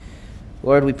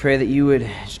Lord, we pray that you would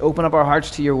just open up our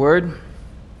hearts to your word,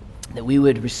 that we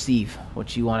would receive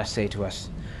what you want to say to us,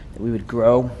 that we would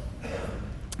grow,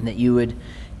 and that you would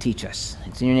teach us.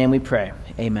 It's in your name we pray.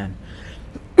 Amen.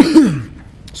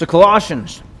 So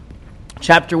Colossians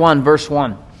chapter 1, verse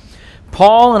 1.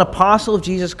 Paul, an apostle of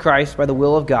Jesus Christ by the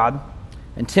will of God,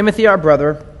 and Timothy our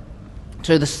brother,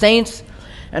 to the saints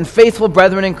and faithful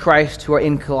brethren in Christ who are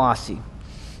in Colossae.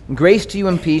 Grace to you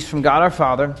and peace from God our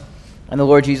Father and the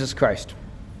Lord Jesus Christ.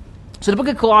 So the book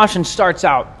of Colossians starts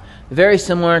out very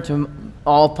similar to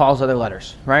all of Paul's other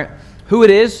letters, right? Who it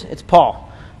is? It's Paul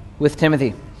with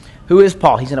Timothy. Who is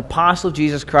Paul? He's an apostle of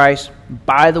Jesus Christ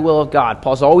by the will of God.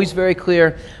 Paul's always very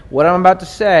clear, what I'm about to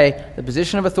say, the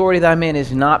position of authority that I'm in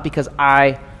is not because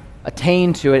I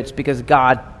attained to it, it's because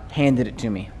God handed it to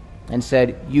me and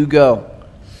said, you go.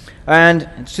 And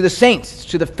it's to the saints, it's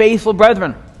to the faithful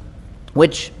brethren,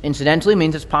 which incidentally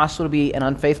means it's possible to be an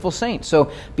unfaithful saint.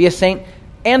 So be a saint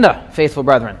and a faithful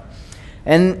brethren.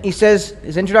 And he says,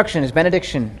 his introduction, his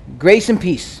benediction, grace and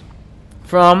peace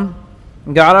from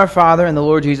God our Father and the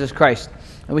Lord Jesus Christ.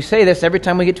 And we say this every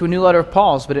time we get to a new letter of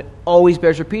Paul's, but it always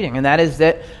bears repeating, and that is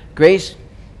that grace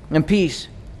and peace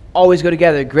always go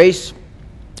together. Grace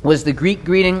was the Greek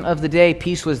greeting of the day,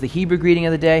 peace was the Hebrew greeting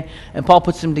of the day, and Paul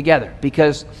puts them together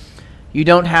because you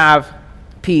don't have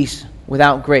peace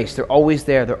without grace. They're always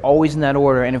there. They're always in that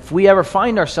order. And if we ever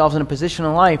find ourselves in a position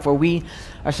in life where we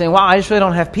are saying, wow, I just really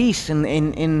don't have peace in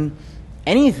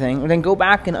anything, then go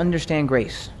back and understand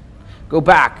grace. Go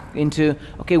back into,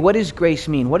 okay, what does grace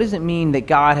mean? What does it mean that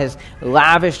God has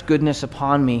lavished goodness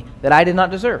upon me that I did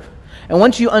not deserve? And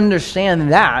once you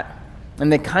understand that,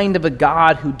 and the kind of a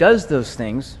God who does those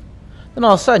things, then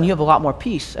all of a sudden you have a lot more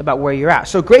peace about where you're at.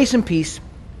 So grace and peace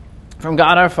from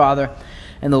God our Father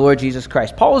and the Lord Jesus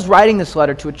Christ. Paul was writing this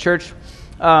letter to a church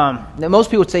that most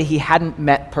people would say he hadn't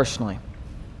met personally.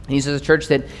 He's a church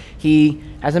that he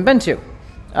hasn't been to.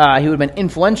 He would have been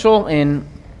influential in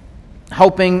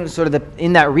helping sort of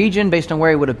in that region based on where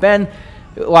he would have been.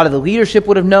 A lot of the leadership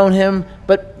would have known him,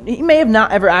 but he may have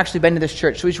not ever actually been to this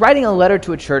church. So he's writing a letter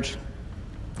to a church,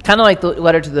 kind of like the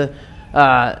letter to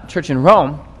the church in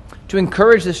Rome, to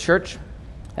encourage this church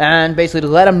and basically to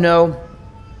let them know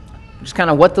just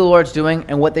kind of what the Lord's doing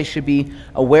and what they should be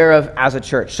aware of as a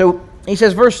church. So he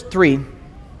says, verse 3,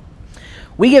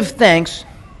 we give thanks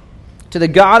to the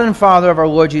God and Father of our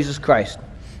Lord Jesus Christ,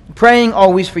 praying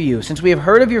always for you, since we have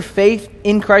heard of your faith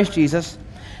in Christ Jesus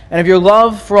and of your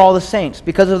love for all the saints,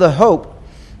 because of the hope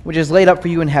which is laid up for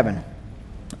you in heaven,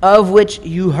 of which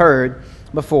you heard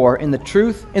before in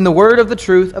the word of the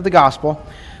truth of the gospel,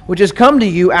 which has come to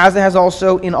you as it has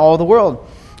also in all the world,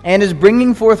 and is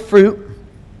bringing forth fruit,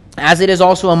 as it is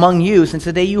also among you, since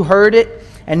the day you heard it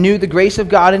and knew the grace of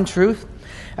God in truth,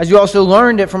 as you also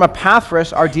learned it from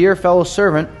Epaphras, our dear fellow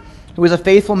servant, who is a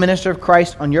faithful minister of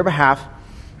Christ on your behalf,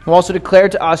 who also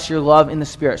declared to us your love in the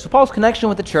Spirit. So Paul's connection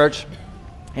with the church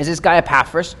is this guy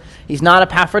Epaphras. He's not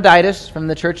Epaphroditus from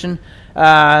the church in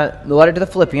the letter to the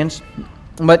Philippians,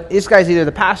 but this guy's either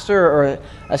the pastor or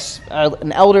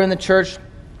an elder in the church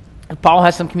that Paul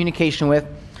has some communication with.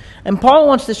 And Paul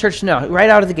wants this church to know, right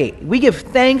out of the gate, we give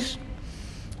thanks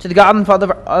to the God and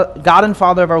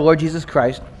Father of our Lord Jesus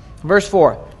Christ. Verse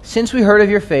 4, since we heard of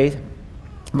your faith.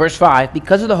 Verse 5,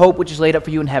 because of the hope which is laid up for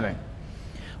you in heaven.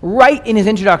 Right in his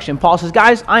introduction, Paul says,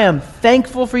 guys, I am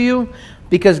thankful for you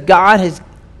because God has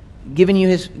given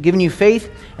you faith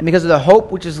and because of the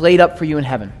hope which is laid up for you in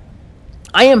heaven.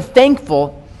 I am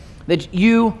thankful that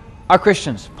you are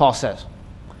Christians, Paul says.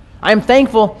 I am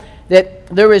thankful that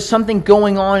there is something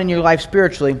going on in your life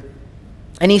spiritually.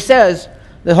 And he says,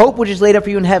 the hope which is laid up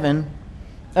for you in heaven,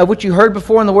 which you heard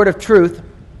before in the word of truth,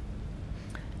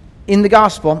 in the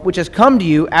gospel, which has come to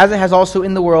you, as it has also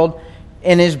in the world,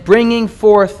 and is bringing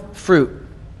forth fruit.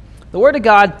 The word of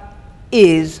God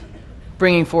is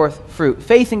bringing forth fruit.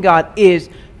 Faith in God is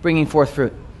bringing forth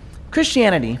fruit.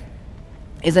 Christianity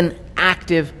is an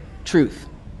active truth,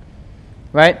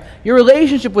 right? Your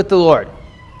relationship with the Lord,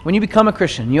 when you become a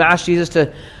Christian, you ask Jesus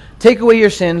to take away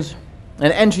your sins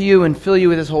and enter you and fill you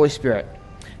with His Holy Spirit.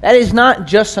 That is not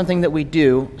just something that we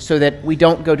do so that we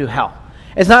don't go to hell.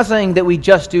 It's not something that we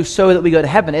just do so that we go to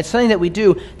heaven. It's something that we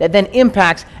do that then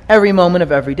impacts every moment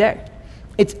of every day.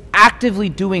 It's actively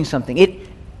doing something. It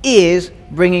is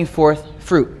bringing forth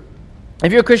fruit.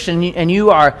 If you're a Christian and you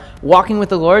are walking with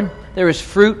the Lord, there is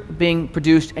fruit being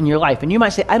produced in your life. And you might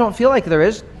say, I don't feel like there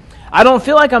is. I don't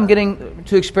feel like I'm getting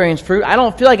to experience fruit. I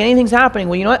don't feel like anything's happening.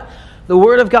 Well, you know what? The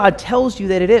Word of God tells you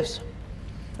that it is.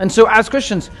 And so as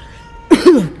Christians,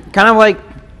 kind of like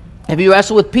if you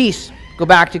wrestle with peace, go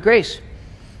back to grace.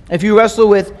 If you wrestle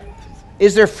with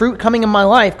Is there fruit coming in my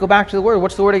life? Go back to the Word.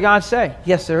 What's the Word of God say?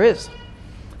 Yes, there is.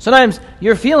 Sometimes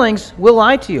your feelings will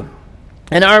lie to you.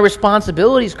 And our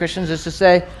responsibility as Christians is to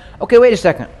say, okay, wait a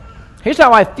second. Here's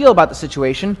how I feel about the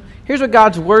situation. Here's what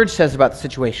God's Word says about the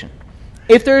situation.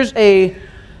 If there's a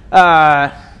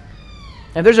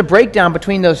breakdown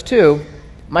between those two,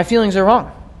 my feelings are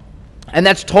wrong. And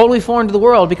that's totally foreign to the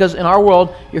world, because in our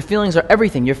world, your feelings are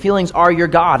everything. Your feelings are your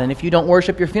God. And if you don't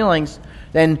worship your feelings,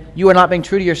 then you are not being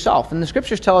true to yourself. And the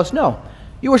Scriptures tell us, no,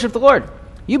 you worship the Lord.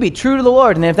 You be true to the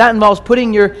Lord. And if that involves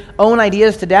putting your own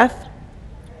ideas to death,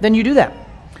 then you do that.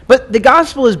 But the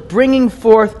gospel is bringing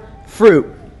forth fruit.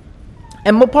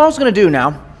 And what Paul's going to do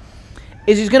now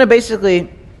is he's going to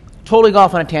basically totally go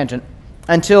off on a tangent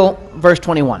until verse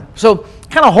 21. So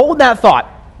kind of hold that thought,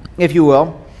 if you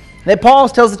will, that Paul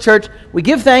tells the church, we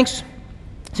give thanks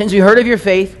since we heard of your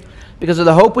faith, because of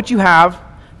the hope which you have,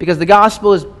 because the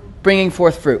gospel is bringing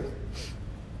forth fruit.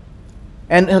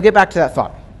 And he'll get back to that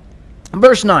thought.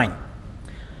 Verse 9.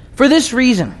 For this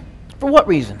reason. For what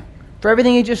reason? For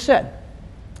everything he just said.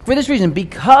 For this reason,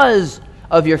 because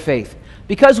of your faith.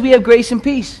 Because we have grace and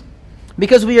peace.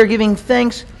 Because we are giving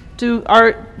thanks to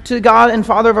God and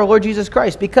Father of our Lord Jesus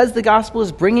Christ. Because the gospel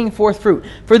is bringing forth fruit.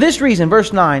 For this reason,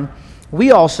 verse 9,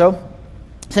 we also,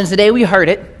 since the day we heard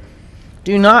it,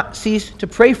 do not cease to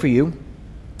pray for you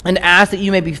and ask that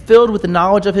you may be filled with the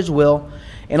knowledge of his will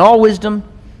in all wisdom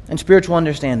and spiritual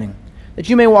understanding, that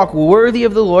you may walk worthy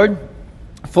of the Lord,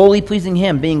 fully pleasing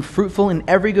him, being fruitful in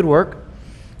every good work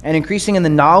and increasing in the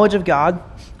knowledge of God,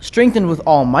 strengthened with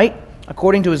all might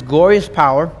according to his glorious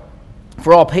power,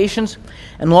 for all patience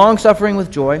and long-suffering with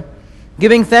joy,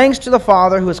 giving thanks to the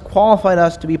Father who has qualified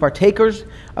us to be partakers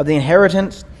of the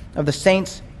inheritance of the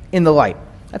saints in the light.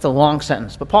 That's a long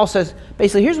sentence. But Paul says,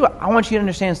 basically, here's what I want you to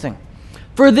understand this thing.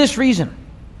 For this reason,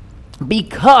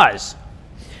 because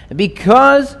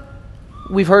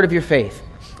we've heard of your faith,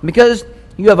 because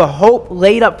you have a hope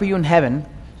laid up for you in heaven,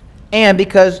 and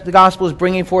because the gospel is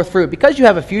bringing forth fruit, because you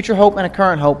have a future hope and a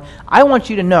current hope, I want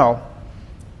you to know,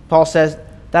 Paul says,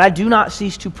 that I do not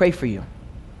cease to pray for you.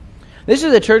 This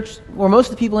is a church where most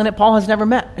of the people in it Paul has never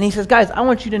met. And he says, guys, I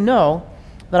want you to know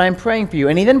that I'm praying for you.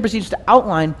 And he then proceeds to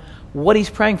outline what he's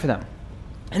praying for them.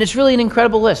 And it's really an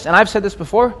incredible list. And I've said this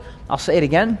before, I'll say it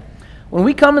again. When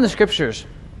we come in the Scriptures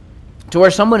to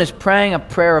where someone is praying a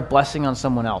prayer of blessing on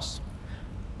someone else,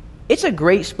 it's a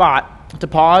great spot to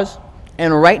pause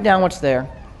and write down what's there,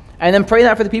 and then pray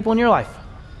that for the people in your life,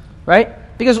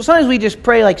 right? Because sometimes we just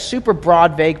pray like super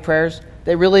broad, vague prayers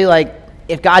that really, like,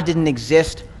 if God didn't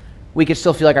exist, we could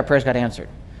still feel like our prayers got answered,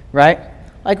 right?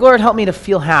 Like, Lord, help me to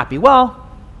feel happy. Well,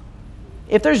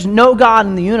 if there's no God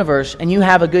in the universe and you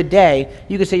have a good day,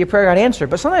 you could say your prayer got answered.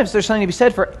 But sometimes there's something to be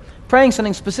said for praying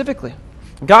something specifically.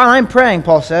 God, I'm praying,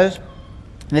 Paul says,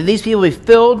 that these people be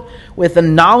filled with the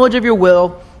knowledge of your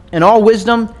will and all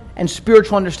wisdom and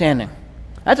spiritual understanding.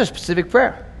 That's a specific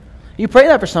prayer. You pray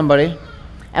that for somebody,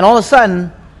 and all of a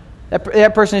sudden,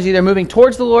 that person is either moving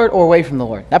towards the Lord or away from the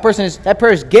Lord. That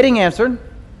prayer is getting answered,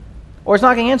 or it's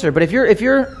not getting answered. But if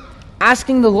you're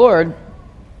asking the Lord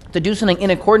to do something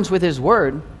in accordance with his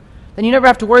word, then you never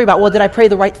have to worry about, well, did I pray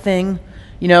the right thing?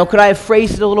 You know, could I have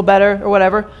phrased it a little better or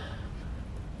whatever?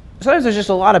 Sometimes there's just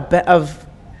a lot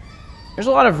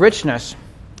of richness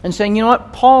in saying, you know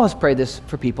what, Paul has prayed this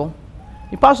for people.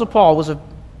 The Apostle Paul was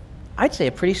I'd say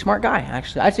a pretty smart guy,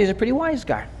 actually. I'd say he's a pretty wise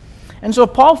guy. And so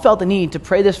if Paul felt the need to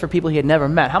pray this for people he had never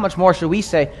met, how much more should we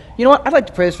say, you know what, I'd like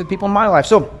to pray this for the people in my life.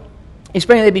 So he's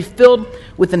praying they'd be filled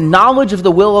with the knowledge of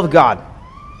the will of God.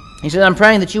 He said, I'm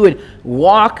praying that you would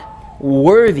walk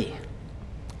worthy,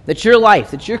 that your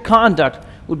life, that your conduct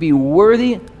would be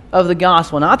worthy of the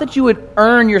gospel. Not that you would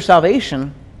earn your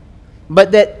salvation,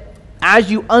 but that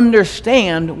as you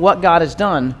understand what God has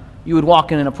done, you would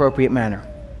walk in an appropriate manner.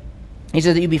 He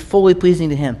said that you'd be fully pleasing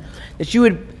to him, that you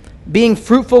would, being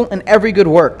fruitful in every good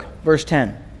work, verse 10,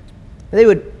 that they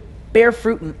would bear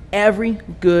fruit in every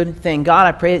good thing. God,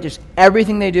 I pray that just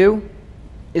everything they do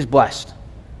is blessed.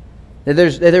 That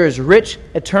there is rich,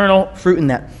 eternal fruit in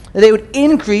that. That they would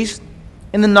increase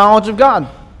in the knowledge of God.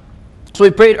 So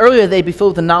we prayed earlier that they'd be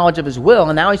filled with the knowledge of his will,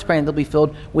 and now he's praying they'll be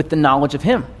filled with the knowledge of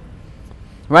him.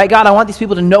 Right, God, I want these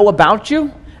people to know about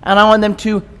you, and I want them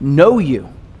to know you.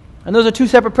 And those are two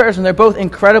separate prayers, and they're both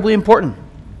incredibly important.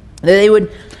 That they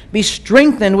would be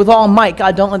strengthened with all might.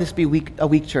 God, don't let this be a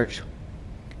weak church.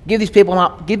 Give these people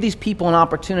an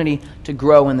opportunity to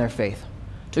grow in their faith,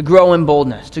 to grow in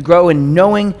boldness, to grow in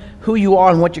knowing who you are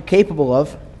and what you're capable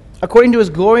of, according to his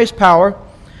glorious power,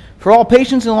 for all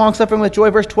patience and long-suffering with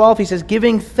joy. Verse 12, he says,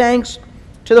 giving thanks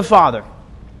to the Father.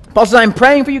 Paul says, I'm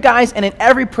praying for you guys, and in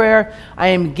every prayer, I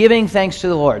am giving thanks to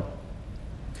the Lord.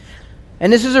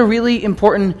 And this is a really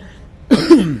important, I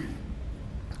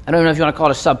don't know if you want to call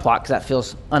it a subplot because that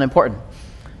feels unimportant.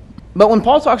 But when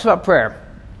Paul talks about prayer,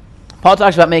 Paul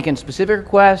talks about making specific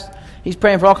requests. He's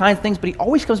praying for all kinds of things, but he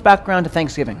always comes back around to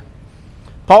thanksgiving.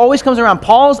 Paul always comes around.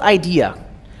 Paul's idea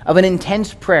of an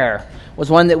intense prayer was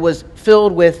one that was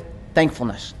filled with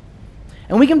thankfulness.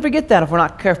 And we can forget that if we're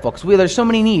not careful, because there's so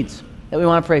many needs that we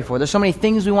want to pray for. There's so many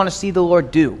things we want to see the Lord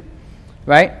do,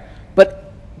 right?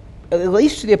 But at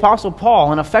least to the Apostle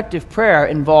Paul, an effective prayer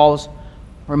involves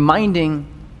reminding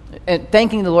and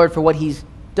thanking the Lord for what he's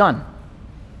done.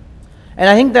 And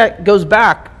I think that goes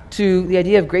back to the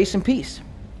idea of grace and peace.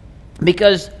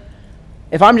 Because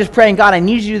if I'm just praying, God, I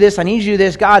need you to do this, I need you to do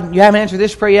this, God, you haven't answered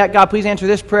this prayer yet, God, please answer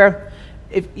this prayer.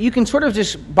 If you can sort of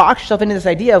just box yourself into this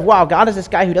idea of, wow, God is this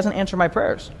guy who doesn't answer my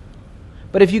prayers.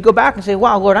 But if you go back and say,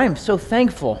 wow, Lord, I am so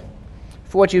thankful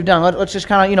for what you've done. Let's just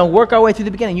kind of, work our way through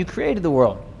the beginning. You created the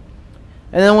world.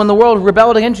 And then when the world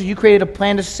rebelled against you, you created a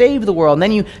plan to save the world. And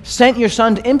then you sent your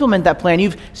son to implement that plan.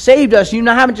 You've saved us. You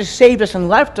haven't just saved us and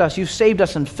left us. You've saved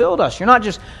us and filled us. You're not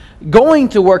just going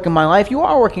to work in my life. You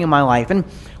are working in my life. And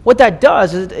what that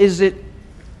does is it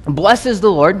blesses the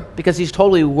Lord because he's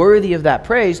totally worthy of that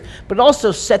praise, but it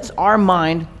also sets our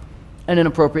mind in an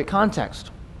appropriate context.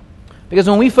 Because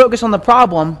when we focus on the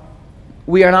problem,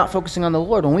 we are not focusing on the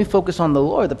Lord. When we focus on the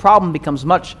Lord, the problem becomes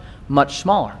much, much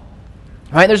smaller.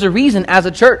 Right? There's a reason as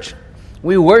a church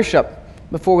we worship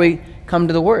before we come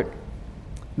to the Word.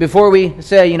 Before we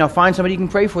say, find somebody you can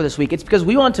pray for this week. It's because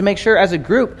we want to make sure as a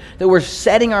group that we're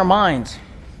setting our minds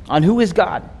on who is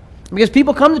God. Because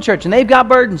people come to church and they've got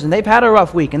burdens and they've had a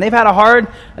rough week and they got a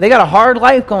hard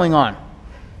life going on.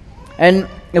 And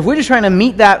if we're just trying to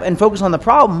meet that and focus on the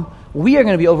problem, we are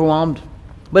going to be overwhelmed.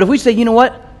 But if we say, you know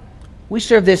what? We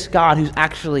serve this God who's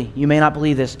actually, you may not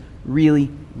believe this,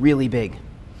 really, really big.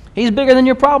 He's bigger than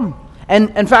your problem.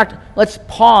 And in fact, let's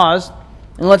pause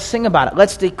and let's sing about it.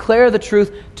 Let's declare the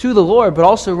truth to the Lord, but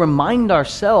also remind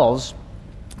ourselves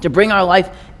to bring our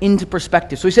life into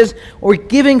perspective. So he says, we're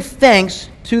giving thanks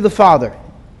to the Father.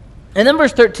 And then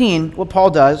verse 13, what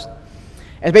Paul does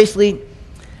is basically,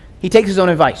 he takes his own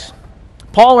advice.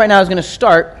 Paul right now is going to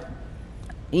start,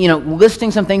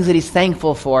 listing some things that he's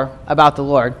thankful for about the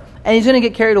Lord. And he's going to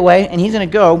get carried away, and he's going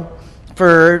to go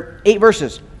for 8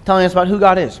 verses, telling us about who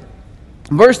God is.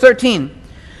 Verse 13,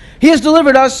 he has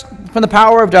delivered us from the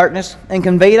power of darkness and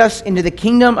conveyed us into the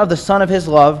kingdom of the Son of his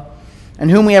love, in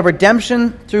whom we have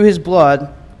redemption through his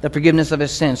blood, the forgiveness of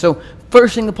his sins. So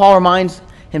first thing that Paul reminds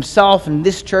himself and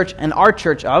this church and our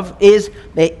church of is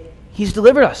that he's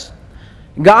delivered us.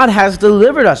 God has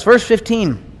delivered us. Verse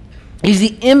 15, he's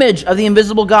the image of the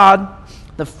invisible God,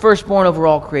 the firstborn over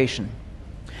all creation.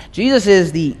 Jesus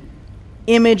is the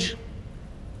image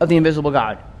of the invisible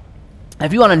God.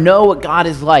 If you want to know what God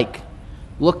is like,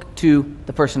 look to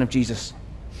the person of Jesus.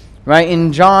 Right?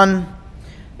 In John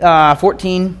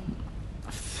 14,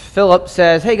 Philip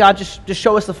says, hey God, just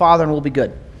show us the Father and we'll be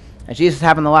good. And Jesus is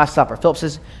having the Last Supper. Philip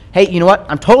says, hey, you know what?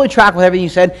 I'm totally tracked with everything you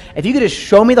said. If you could just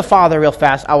show me the Father real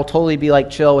fast, I will totally be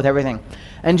chill with everything.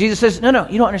 And Jesus says, no,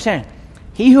 you don't understand.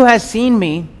 He who has seen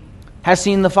me has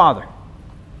seen the Father.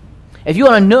 If you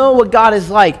want to know what God is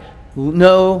like,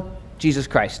 know Jesus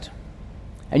Christ.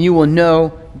 And you will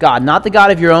know God. Not the God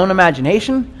of your own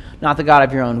imagination, not the God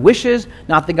of your own wishes,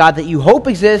 not the God that you hope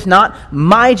exists, not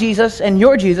my Jesus and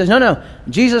your Jesus. No.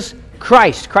 Jesus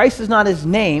Christ. Christ is not his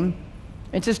name,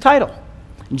 it's his title.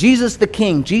 Jesus the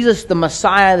King, Jesus the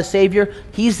Messiah, the Savior,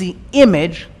 he's the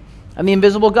image of the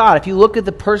invisible God. If you look at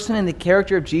the person and the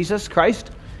character of Jesus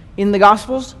Christ in the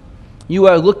Gospels, you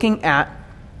are looking at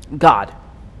God.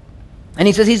 And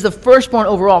he says he's the firstborn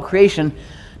over all creation.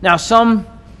 Now some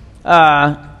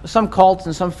cults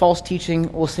and some false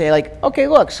teaching will say okay,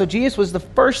 look, so Jesus was the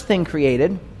first thing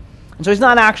created, and so he's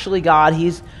not actually God.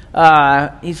 He's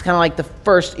kind of like the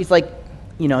first. He's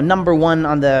number one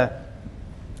on the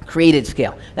created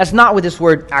scale. That's not what this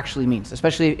word actually means,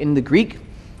 especially in the Greek.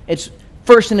 It's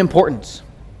first in importance.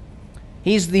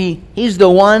 He's the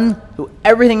one who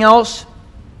everything else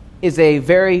is a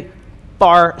very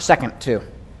far second to,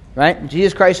 right?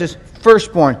 Jesus Christ is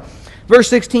firstborn. Verse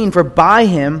 16, for by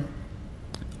him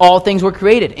all things were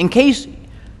created. In case,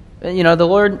 the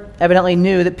Lord evidently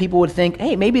knew that people would think,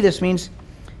 hey, maybe this means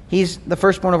he's the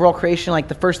firstborn of all creation, like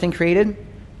the first thing created.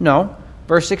 No.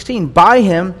 Verse 16, by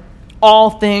him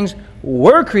all things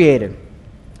were created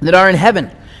that are in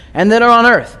heaven and that are on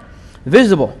earth,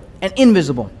 visible and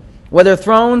invisible, whether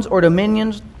thrones or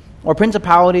dominions or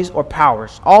principalities or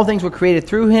powers. All things were created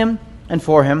through him and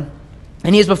for him,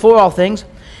 and he is before all things,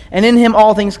 and in him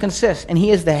all things consist. And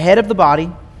he is the head of the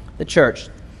body, the church.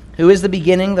 who is the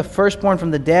beginning, the firstborn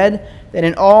from the dead, that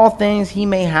in all things he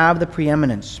may have the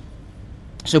preeminence.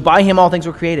 So by him all things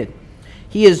were created.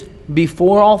 He is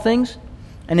before all things,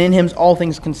 and in him all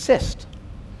things consist.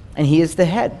 And he is the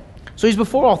head. So he's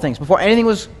before all things, before anything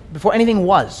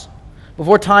was,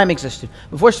 before time existed,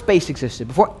 before space existed,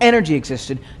 before energy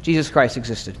existed, Jesus Christ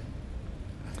existed.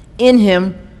 In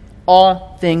him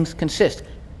all things consist.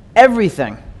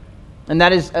 Everything, and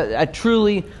that is a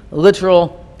truly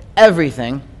literal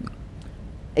everything,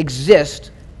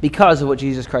 exists because of what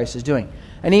Jesus Christ is doing.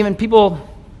 And even people,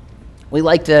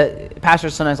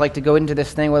 pastors sometimes like to go into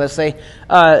this thing where they'll say,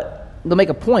 they'll make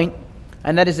a point,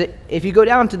 and that is that if you go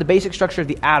down to the basic structure of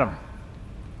the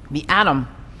atom,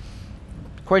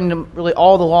 according to really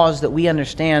all the laws that we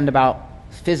understand about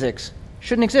physics,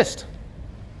 shouldn't exist.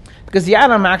 Because the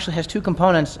atom actually has two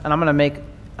components, and I'm going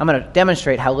to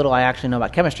demonstrate how little I actually know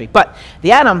about chemistry. But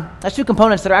the atom has two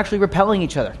components that are actually repelling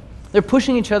each other. They're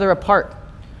pushing each other apart.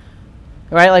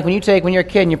 Right? Like when you're a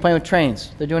kid and you're playing with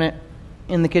trains. They're doing it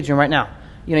in the kids' room right now.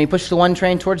 You push the one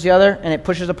train towards the other and it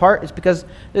pushes apart. It's because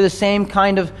they're the same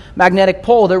kind of magnetic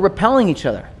pole. They're repelling each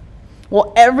other.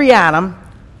 Well, every atom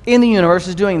in the universe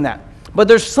is doing that. But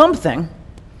there's something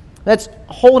that's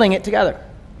holding it together.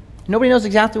 Nobody knows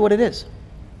exactly what it is.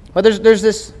 But there's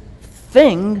this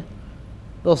thing,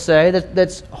 they'll say,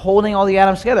 that's holding all the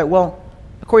atoms together. Well,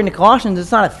 according to Colossians,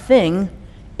 it's not a thing,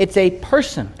 it's a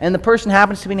person. And the person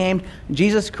happens to be named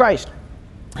Jesus Christ.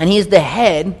 And he is the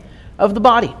head of the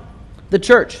body, the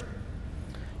church.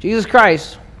 Jesus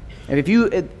Christ,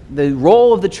 the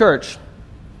role of the church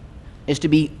is to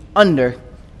be under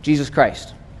Jesus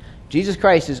Christ. Jesus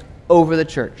Christ is over the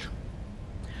church.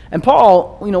 And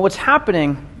Paul, what's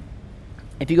happening,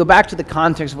 if you go back to the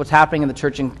context of what's happening in the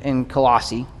church in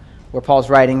Colossae, where Paul's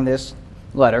writing this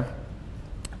letter,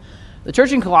 the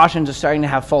church in Colossians is starting to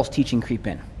have false teaching creep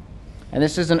in. And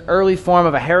this is an early form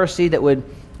of a heresy that would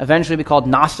eventually be called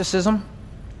Gnosticism,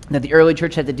 that the early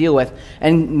church had to deal with.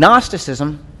 And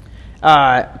Gnosticism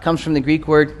comes from the Greek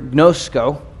word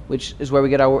gnosko, which is where we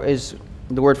get is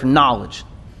the word for knowledge.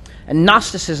 And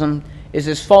Gnosticism is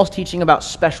this false teaching about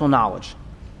special knowledge.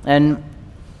 And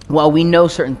while we know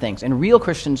certain things, and real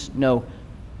Christians know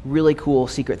really cool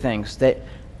secret things that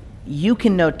you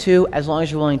can know too, as long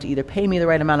as you're willing to either pay me the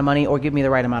right amount of money or give me the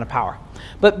right amount of power.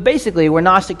 But basically, where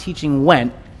Gnostic teaching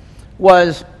went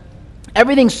was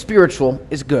everything spiritual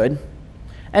is good,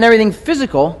 and everything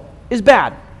physical is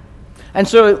bad. And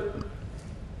so,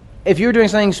 if you're doing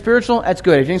something spiritual, that's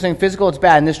good. If you're doing something physical, it's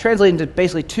bad. And this translates into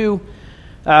basically two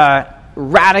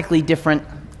radically different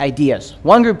ideas.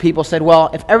 One group of people said, well,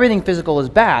 if everything physical is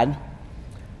bad,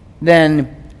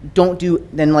 then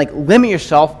limit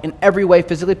yourself in every way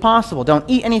physically possible. Don't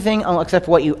eat anything except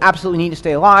for what you absolutely need to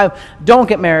stay alive. Don't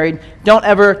get married. Don't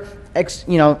ever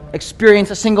experience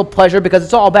a single pleasure because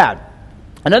it's all bad.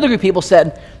 Another group of people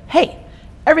said, hey,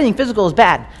 everything physical is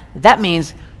bad. That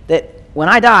means that when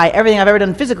I die, everything I've ever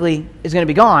done physically is going to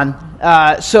be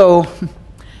gone. So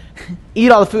eat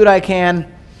all the food I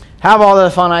can, have all the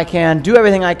fun I can, do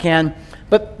everything I can.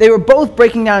 But they were both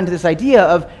breaking down into this idea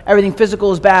of everything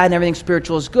physical is bad and everything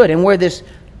spiritual is good. And where this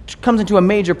comes into a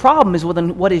major problem is, well,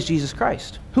 then what is Jesus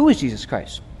Christ? Who is Jesus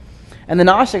Christ? And the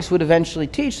Gnostics would eventually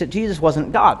teach that Jesus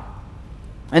wasn't God.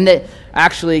 And that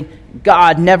actually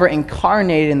God never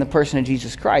incarnated in the person of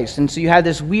Jesus Christ. And so you had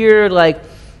this weird,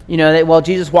 that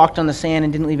Jesus walked on the sand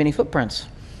and didn't leave any footprints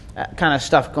kind of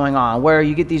stuff going on, where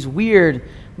you get these weird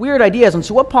ideas. And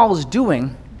so what Paul is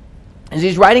doing is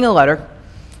he's writing a letter,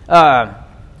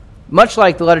 much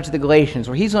like the letter to the Galatians,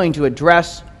 where he's going to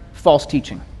address false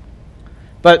teaching.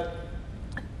 But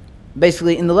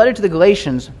basically, in the letter to the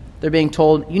Galatians, they're being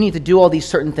told, you need to do all these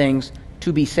certain things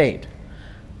to be saved.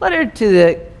 Letter to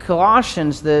the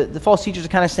Colossians, the false teachers are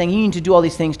kind of saying, you need to do all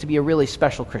these things to be a really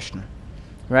special Christian.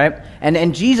 Right?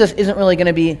 And Jesus isn't really going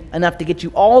to be enough to get you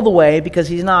all the way, because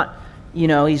he's not,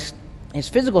 his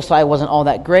physical side wasn't all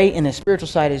that great, and his spiritual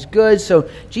side is good. So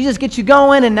Jesus gets you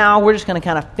going, and now we're just going to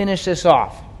kind of finish this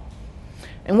off.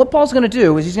 And what Paul's going to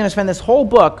do is he's going to spend this whole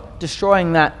book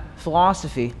destroying that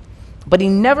philosophy, but he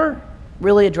never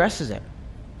really addresses it.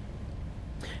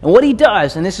 And what he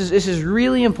does, and this is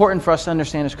really important for us to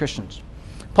understand as Christians,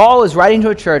 Paul is writing to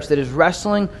a church that is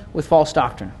wrestling with false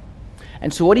doctrine.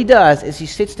 And so what he does is he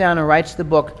sits down and writes the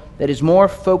book that is more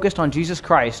focused on Jesus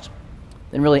Christ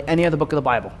than really any other book of the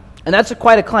Bible. And that's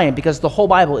quite a claim, because the whole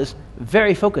Bible is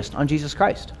very focused on Jesus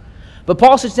Christ. But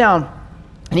Paul sits down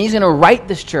and he's going to write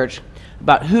this church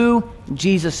about who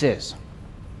Jesus is.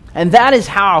 And that is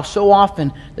how so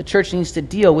often the church needs to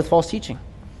deal with false teaching.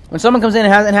 When someone comes in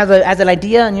and has an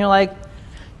idea, and you're like,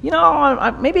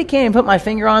 maybe I can't even put my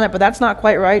finger on it, but that's not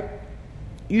quite right.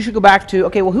 you should go back to,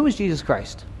 okay, well, who is Jesus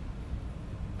Christ?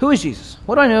 Who is Jesus?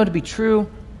 What do I know to be true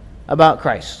about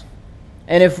Christ?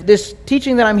 And if this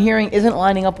teaching that I'm hearing isn't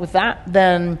lining up with that,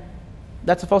 then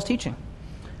that's a false teaching.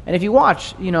 And if you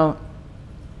watch,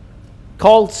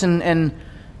 cults and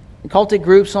cultic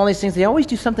groups and all these things, they always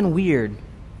do something weird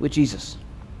with Jesus.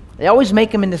 They always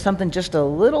make him into something just a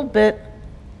little bit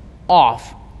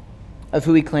off of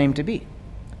who he claimed to be.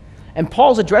 And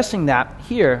Paul's addressing that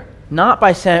here, not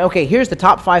by saying, okay, here's the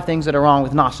top 5 things that are wrong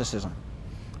with Gnosticism.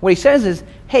 What he says is,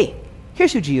 hey,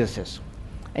 here's who Jesus is.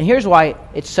 And here's why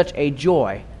it's such a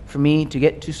joy for me to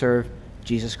get to serve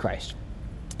Jesus Christ.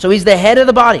 So he's the head of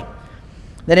the body,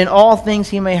 that in all things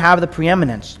he may have the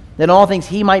preeminence, that in all things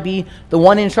he might be the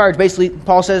one in charge. Basically,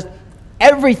 Paul says,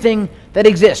 everything that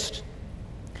exists,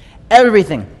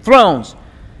 everything, thrones,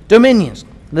 dominions,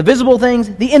 the visible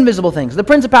things, the invisible things, the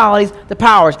principalities, the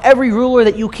powers, every ruler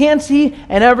that you can see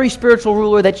and every spiritual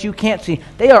ruler that you can't see,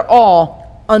 they are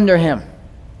all under him.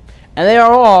 And they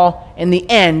are all, in the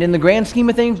end, in the grand scheme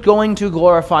of things, going to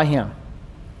glorify him.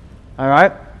 All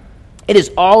right? It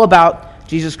is all about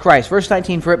Jesus Christ. Verse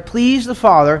 19, for it pleased the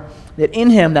Father that in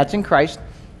him, that's in Christ,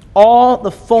 all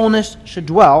the fullness should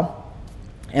dwell,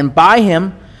 and by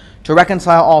him to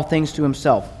reconcile all things to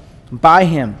himself. By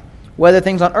him, whether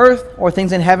things on earth or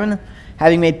things in heaven,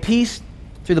 having made peace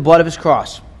through the blood of his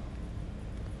cross.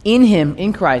 In him,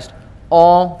 in Christ,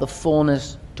 all the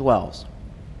fullness dwells.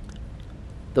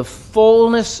 The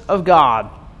fullness of God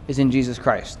is in Jesus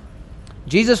Christ.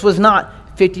 Jesus was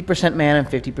not 50% man and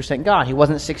 50% God. He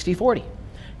wasn't 60-40.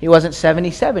 He wasn't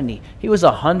 70-70. He was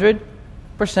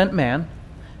 100% man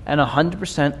and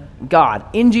 100% God.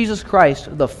 In Jesus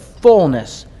Christ, the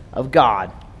fullness of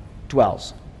God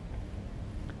dwells.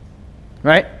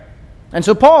 Right? And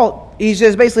so Paul, he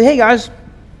says basically, hey guys,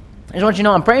 I just want you to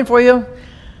know I'm praying for you.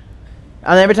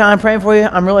 And every time I'm praying for you,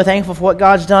 I'm really thankful for what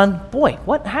God's done. Boy,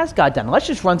 what has God done? Let's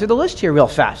just run through the list here real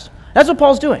fast. That's what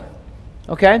Paul's doing.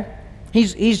 Okay?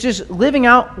 He's just living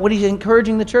out what he's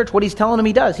encouraging the church, what he's telling them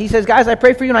he does. He says, guys, I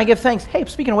pray for you and I give thanks. Hey,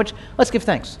 speaking of which, let's give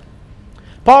thanks.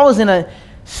 Paul is in a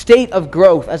state of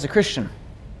growth as a Christian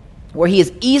where he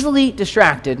is easily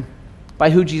distracted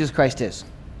by who Jesus Christ is.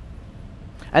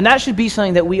 And that should be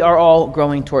something that we are all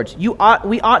growing towards. We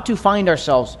ought to find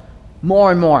ourselves more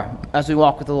and more as we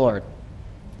walk with the Lord,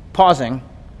 pausing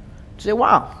to say,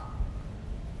 wow,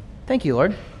 thank you,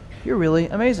 Lord. You're really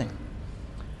amazing.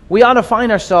 We ought to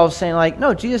find ourselves saying like,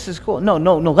 no, Jesus is cool. No,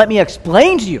 let me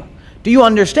explain to you. Do you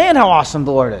understand how awesome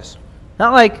the Lord is?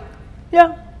 Not like,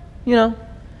 yeah, do you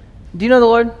know the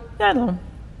Lord? Yeah, I know him.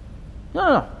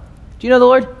 No. Do you know the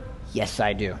Lord? Yes,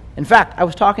 I do. In fact, I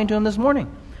was talking to him this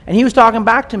morning. And he was talking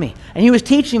back to me. And he was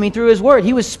teaching me through his word.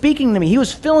 He was speaking to me. He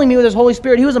was filling me with his Holy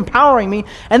Spirit. He was empowering me.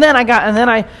 And then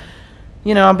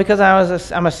because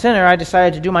I'm a sinner, I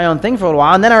decided to do my own thing for a little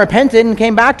while. And then I repented and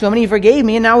came back to him and he forgave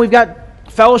me. And now we've got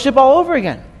fellowship all over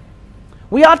again.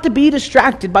 We ought to be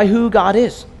distracted by who God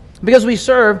is. Because we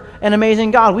serve an amazing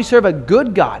God. We serve a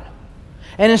good God.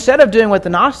 And instead of doing what the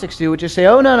Gnostics do, which is say,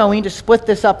 oh, no, we need to split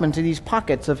this up into these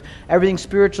pockets of everything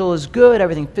spiritual is good,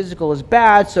 everything physical is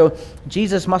bad, so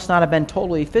Jesus must not have been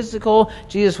totally physical.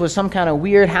 Jesus was some kind of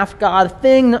weird half-God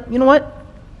thing. You know what?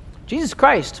 Jesus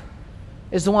Christ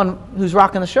is the one who's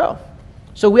rocking the show.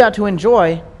 So we ought to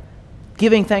enjoy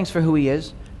giving thanks for who he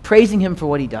is, praising him for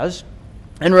what he does,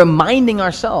 and reminding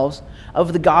ourselves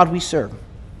of the God we serve.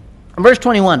 In verse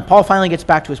 21, Paul finally gets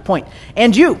back to his point.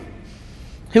 And you,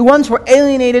 who once were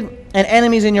alienated and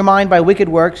enemies in your mind by wicked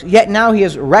works, yet now he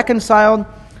is reconciled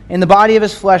in the body of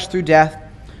his flesh through death,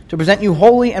 to present you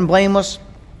holy and blameless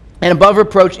and above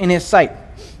reproach in his sight.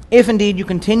 If indeed you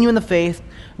continue in the faith,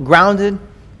 grounded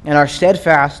and are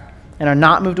steadfast, and are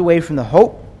not moved away from the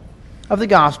hope of the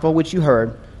gospel which you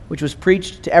heard, which was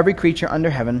preached to every creature under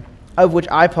heaven, of which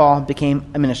I, Paul,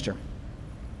 became a minister.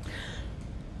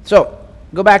 So,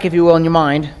 go back, if you will, in your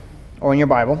mind, or in your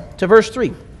Bible, to verse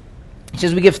 3. He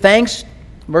says, we give thanks,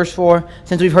 verse 4,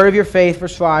 since we've heard of your faith,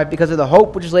 verse 5, because of the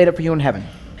hope which is laid up for you in heaven.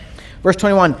 Verse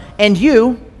 21, and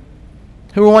you,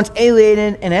 who were once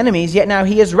alienated and enemies, yet now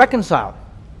he is reconciled.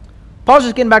 Paul's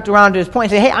just getting back around to his point.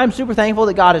 Say, hey, I'm super thankful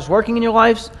that God is working in your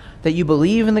lives, that you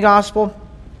believe in the gospel,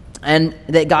 and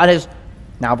that God has,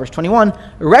 now verse 21,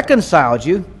 reconciled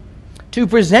you to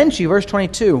present you, verse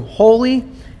 22, holy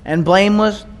and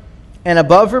blameless and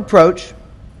above reproach,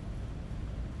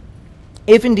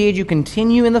 if indeed you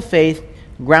continue in the faith,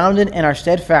 grounded and are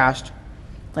steadfast,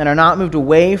 and are not moved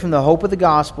away from the hope of the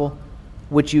gospel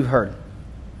which you've heard.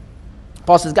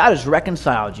 Paul says God has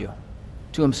reconciled you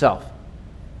to himself.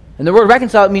 And the word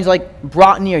reconciled means like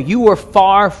brought near. You were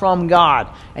far from God,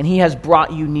 and he has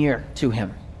brought you near to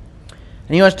him.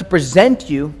 And he wants to present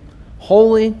you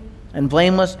holy and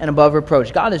blameless and above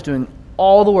reproach. God is doing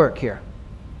all the work here.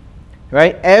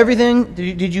 Right? Everything,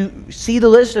 did you see the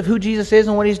list of who Jesus is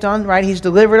and what he's done? Right? He's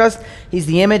delivered us. He's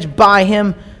the image. By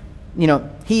him,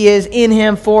 he is in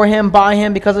him, for him, by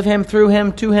him, because of him, through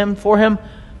him, to him, for him.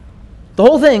 The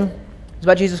whole thing is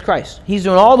about Jesus Christ. He's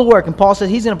doing all the work. And Paul says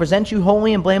he's going to present you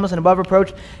holy and blameless and above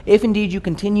reproach if indeed you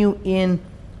continue in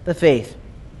the faith,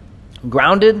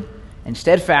 grounded and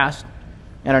steadfast,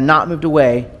 and are not moved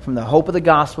away from the hope of the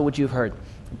gospel which you've heard.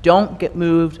 Don't get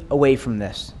moved away from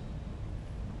this.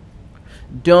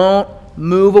 Don't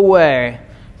move away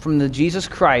from the Jesus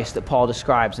Christ that Paul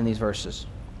describes in these verses.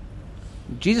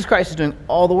 Jesus Christ is doing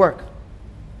all the work.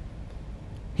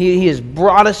 He has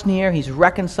brought us near. He's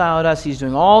reconciled us. He's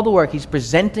doing all the work. He's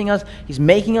presenting us. He's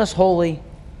making us holy.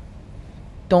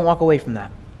 Don't walk away from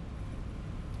that.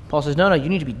 Paul says, no, you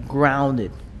need to be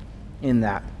grounded in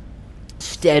that.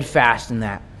 Steadfast in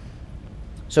that.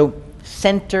 So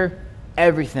center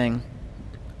everything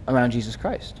around Jesus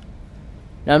Christ.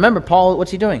 Now remember, Paul, what's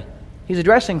he doing? He's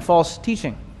addressing false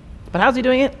teaching. But how's he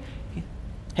doing it?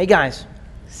 Hey guys,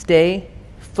 stay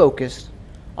focused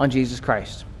on Jesus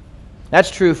Christ.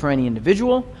 That's true for any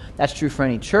individual. That's true for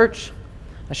any church.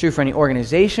 That's true for any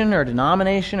organization or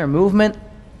denomination or movement.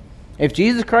 If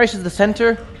Jesus Christ is the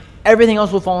center, everything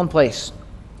else will fall in place.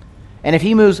 And if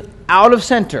he moves out of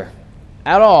center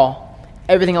at all,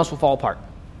 everything else will fall apart.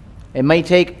 It may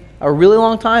take a really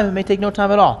long time. It may take no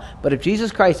time at all. But if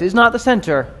Jesus Christ is not the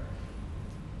center,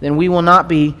 then we will not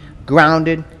be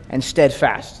grounded and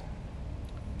steadfast.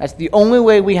 That's the only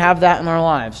way we have that in our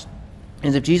lives,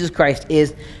 is if Jesus Christ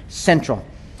is central.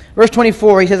 Verse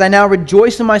 24, he says, I now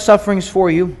rejoice in my sufferings for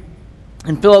you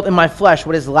and fill up in my flesh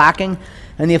what is lacking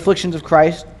in the afflictions of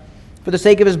Christ for the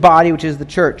sake of his body, which is the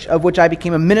church, of which I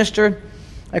became a minister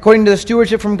according to the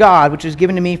stewardship from God, which is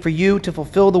given to me for you to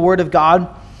fulfill the word of God,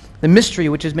 the mystery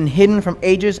which has been hidden from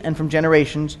ages and from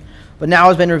generations, but now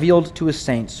has been revealed to his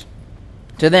saints.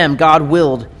 To them God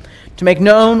willed to make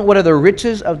known what are the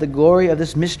riches of the glory of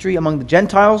this mystery among the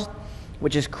Gentiles,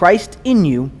 which is Christ in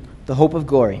you, the hope of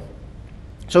glory.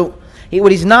 So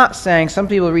what he's not saying, some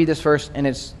people read this verse and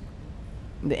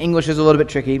the English is a little bit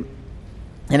tricky,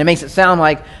 and it makes it sound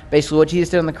like basically what Jesus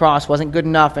did on the cross wasn't good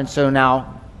enough, and so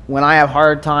now when I have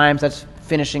hard times, that's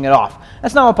finishing it off.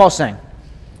 That's not what Paul's saying.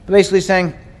 But basically he's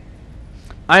saying,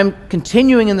 I'm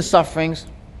continuing in the sufferings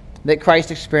that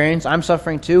Christ experienced. I'm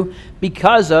suffering too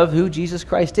because of who Jesus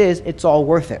Christ is. It's all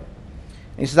worth it.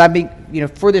 And he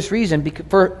says, for this reason,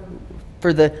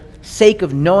 for the sake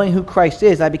of knowing who Christ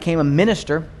is, I became a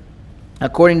minister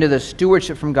according to the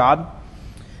stewardship from God.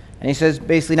 And he says,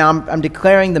 basically, now I'm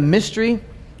declaring the mystery,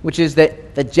 which is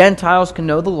that the Gentiles can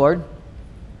know the Lord.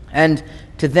 And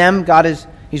to them,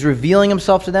 he's revealing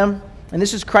himself to them. And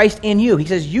this is Christ in you. He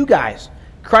says, you guys,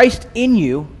 Christ in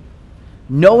you,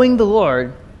 knowing the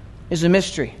Lord, is a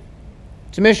mystery.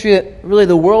 It's a mystery that really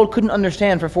the world couldn't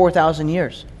understand for 4,000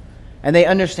 years. And they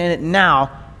understand it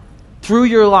now through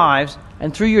your lives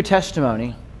and through your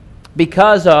testimony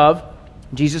because of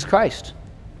Jesus Christ.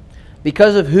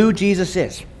 Because of who Jesus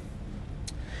is.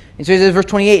 And so he says, verse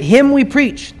 28, him we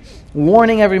preach,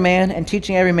 warning every man and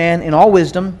teaching every man in all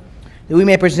wisdom, that we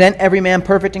may present every man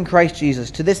perfect in Christ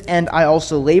Jesus. To this end I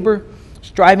also labor,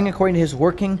 striving according to his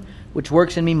working, which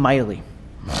works in me mightily.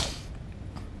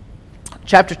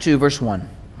 Chapter 2, verse 1.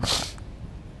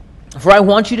 For I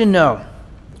want you to know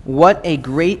what a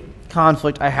great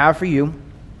conflict I have for you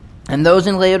and those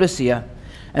in Laodicea,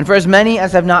 and for as many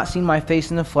as have not seen my face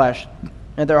in the flesh,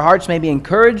 that their hearts may be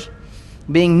encouraged,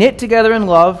 being knit together in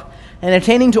love, and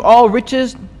attaining to all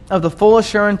riches of the full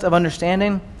assurance of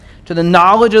understanding, to the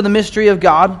knowledge of the mystery of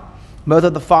God, both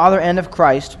of the Father and of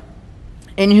Christ,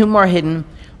 in whom are hidden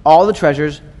all the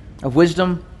treasures of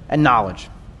wisdom and knowledge.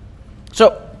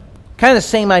 So, kind of the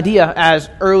same idea as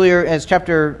earlier as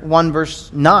chapter 1,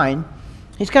 verse 9.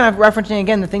 He's kind of referencing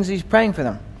again the things that he's praying for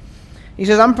them. He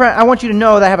says, I want you to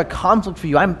know that I have a conflict for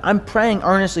you. I'm praying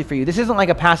earnestly for you. This isn't like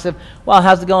a passive, well,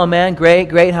 how's it going, man?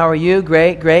 Great, how are you?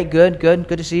 Great, good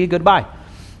to see you, goodbye.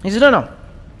 He says, no.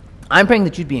 I'm praying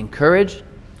that you'd be encouraged,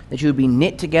 that you would be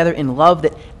knit together in love,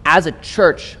 that as a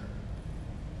church,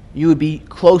 you would be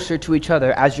closer to each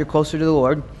other as you're closer to the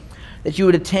Lord, that you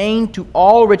would attain to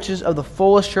all riches of the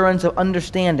full assurance of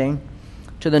understanding,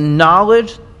 to the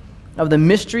knowledge of the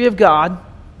mystery of God,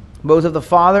 both of the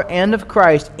Father and of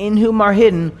Christ, in whom are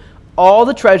hidden all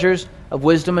the treasures of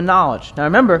wisdom and knowledge. Now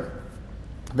remember,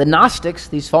 the Gnostics,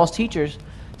 these false teachers,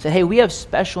 said, hey, we have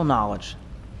special knowledge.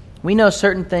 We know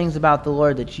certain things about the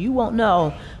Lord that you won't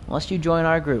know unless you join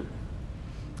our group.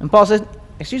 And Paul says,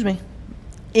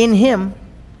 in him,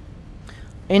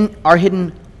 are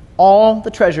hidden all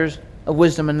the treasures of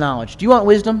wisdom and knowledge. Do you want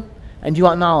wisdom and do you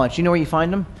want knowledge? Do you know where you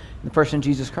find them? In the person of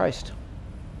Jesus Christ.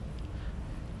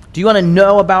 Do you want to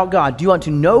know about God? Do you want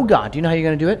to know God? Do you know how you're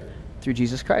going to do it? Through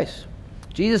Jesus Christ.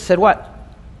 Jesus said what?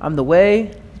 I'm the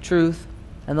way, the truth,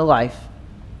 and the life,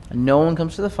 and no one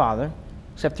comes to the Father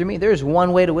except through me. There is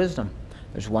one way to wisdom.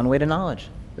 There's one way to knowledge.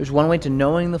 There's one way to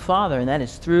knowing the Father, and that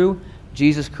is through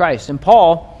Jesus Christ. And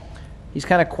Paul, he's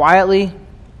kind of quietly,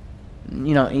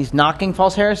 he's knocking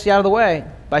false heresy out of the way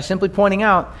by simply pointing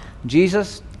out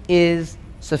Jesus is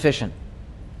sufficient.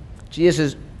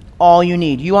 Jesus is all you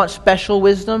need. You want special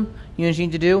wisdom? You know what you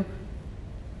need to do?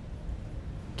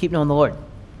 Keep knowing the Lord.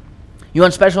 You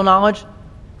want special knowledge?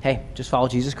 Hey, just follow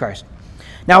Jesus Christ.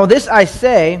 Now this I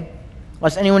say,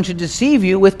 lest anyone should deceive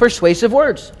you with persuasive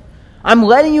words. I'm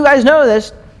letting you guys know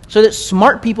this so that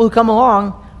smart people who come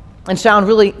along and sound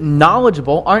really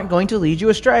knowledgeable aren't going to lead you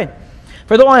astray.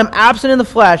 For though I am absent in the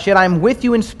flesh, yet I am with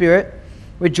you in spirit,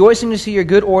 rejoicing to see your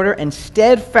good order and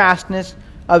steadfastness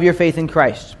of your faith in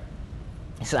Christ.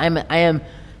 He said,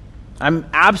 I'm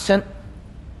absent,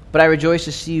 but I rejoice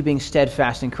to see you being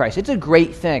steadfast in Christ. It's a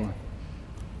great thing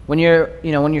when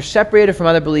you're separated from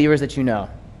other believers that you know,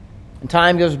 and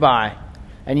time goes by,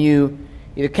 and you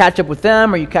either catch up with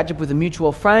them or you catch up with a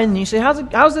mutual friend, and you say,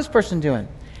 how's this person doing?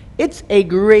 It's a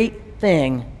great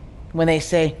thing when they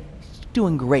say, he's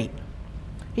doing great.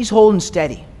 He's holding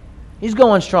steady. He's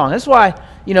going strong. That's why,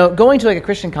 going to a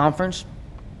Christian conference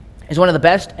is one of the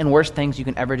best and worst things you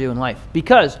can ever do in life.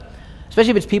 Because,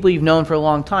 especially if it's people you've known for a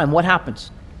long time, what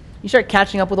happens? You start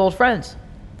catching up with old friends.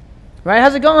 Right?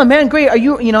 How's it going, man? Great. Are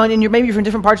you, and you're maybe from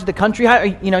different parts of the country.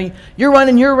 You're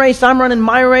running your race. I'm running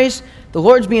my race. The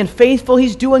Lord's being faithful.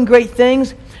 He's doing great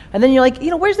things. And then you're like,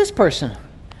 where's this person?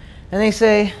 And they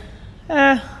say,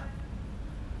 how's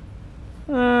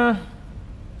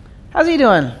he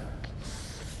doing?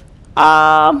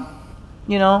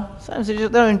 Sometimes they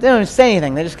don't even say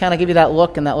anything. They just kind of give you that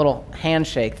look and that little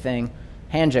handshake thing,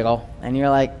 hand jiggle. And you're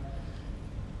like,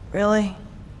 really?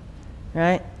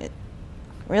 Right?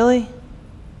 Really?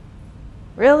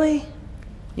 Really?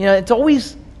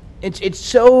 It's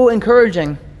so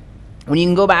encouraging when you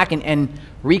can go back and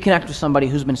reconnect with somebody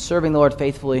who's been serving the Lord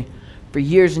faithfully for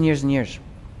years and years and years.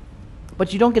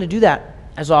 But you don't get to do that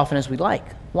as often as we'd like.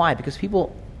 Why? Because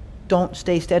people don't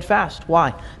stay steadfast.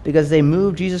 Why? Because they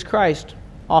move Jesus Christ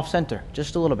off center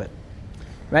just a little bit.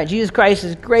 Right? Jesus Christ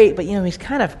is great, but he's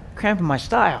kind of cramping my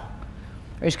style.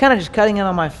 Or he's kind of just cutting in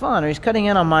on my fun, or he's cutting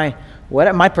in on my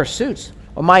pursuits,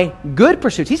 or my good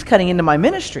pursuits. He's cutting into my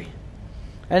ministry.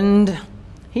 And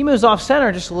he moves off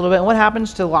center just a little bit. And what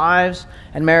happens to lives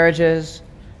and marriages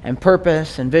and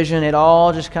purpose and vision? It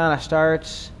all just kind of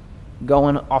starts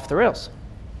going off the rails.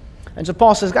 And so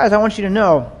Paul says, guys, I want you to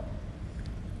know,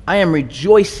 I am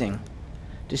rejoicing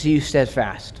to see you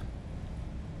steadfast.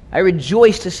 I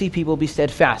rejoice to see people be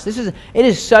steadfast. It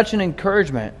is such an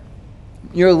encouragement.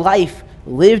 Your life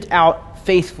lived out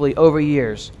faithfully over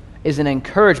years is an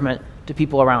encouragement to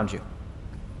people around you.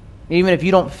 Even if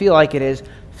you don't feel like it is,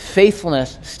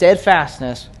 faithfulness,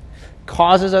 steadfastness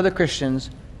causes other Christians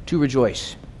to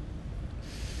rejoice.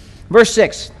 Verse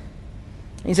 6,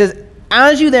 he says,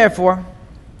 as you therefore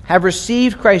have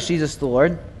received Christ Jesus the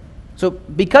Lord, so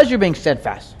because you're being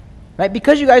steadfast, right?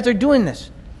 Because you guys are doing this,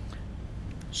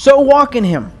 so walk in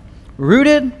him,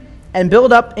 rooted and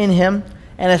built up in him,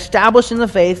 and established in the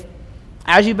faith,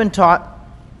 as you've been taught,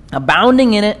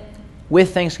 abounding in it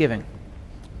with thanksgiving.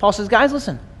 Paul says, guys,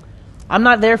 listen, I'm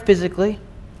not there physically,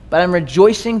 but I'm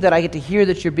rejoicing that I get to hear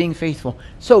that you're being faithful.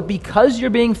 So because you're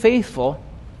being faithful,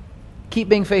 keep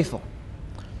being faithful.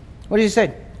 What does he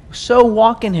say? So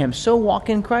walk in him, so walk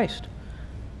in Christ.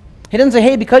 He doesn't say,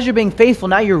 hey, because you're being faithful,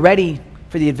 now you're ready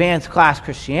for the advanced class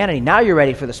Christianity. Now you're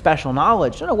ready for the special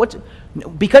knowledge. No,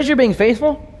 because you're being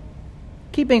faithful,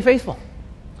 keep being faithful.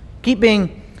 Keep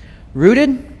being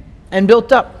rooted and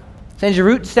built up. Send your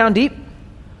roots down deep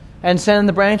and send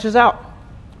the branches out.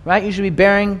 Right? You should be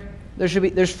bearing,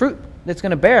 there's fruit that's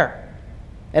going to bear.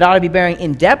 It ought to be bearing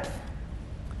in depth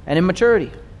and in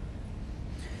maturity.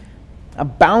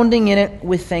 Abounding in it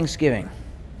with thanksgiving.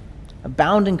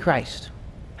 Abound in Christ.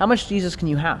 How much Jesus can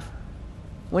you have?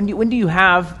 When do you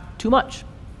have too much?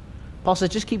 Paul says,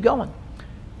 just keep going.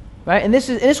 Right? And this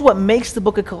is what makes the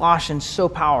book of Colossians so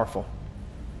powerful,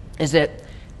 is that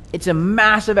it's a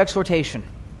massive exhortation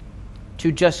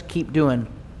to just keep doing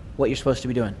what you're supposed to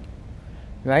be doing.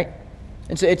 Right?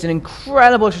 And so it's an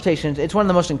incredible exhortation. It's one of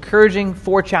the most encouraging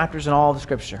 4 chapters in all of the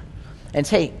Scripture. And it's,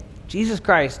 hey, Jesus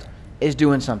Christ is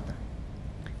doing something.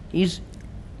 He's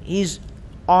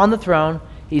on the throne.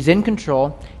 He's in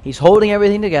control. He's holding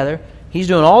everything together. He's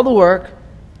doing all the work.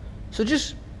 So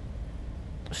just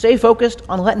stay focused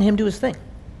on letting him do his thing,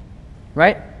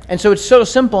 right? And so it's so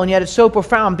simple, and yet it's so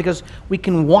profound because we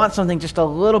can want something just a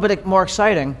little bit more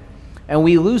exciting, and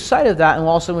we lose sight of that, and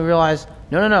all of a sudden we realize,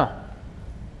 no.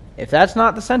 If that's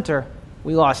not the center,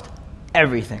 we lost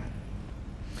everything.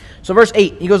 So verse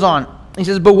 8, he goes on. He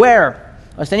says, "Beware,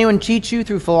 lest anyone cheat you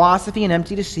through philosophy and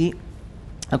empty deceit,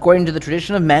 according to the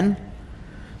tradition of men,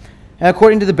 and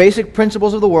according to the basic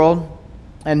principles of the world,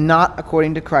 and not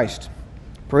according to Christ.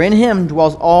 For in him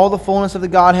dwells all the fullness of the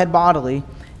Godhead bodily,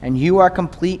 and you are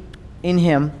complete in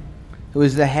him, who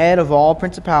is the head of all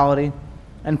principality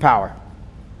and power."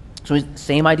 So it's the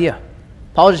same idea.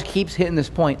 Paul just keeps hitting this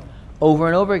point over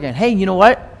and over again. Hey, you know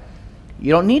what?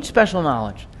 You don't need special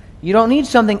knowledge. You don't need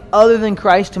something other than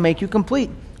Christ to make you complete.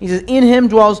 He says, in him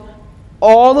dwells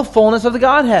all the fullness of the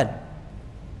Godhead.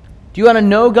 Do you want to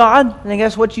know God? Then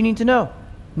guess what you need to know?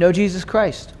 Know Jesus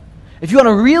Christ. If you want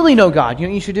to really know God, you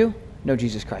know what you should do? Know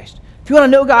Jesus Christ. If you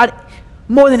want to know God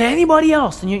more than anybody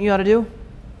else, then you know what you ought to do?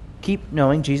 Keep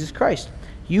knowing Jesus Christ.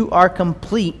 You are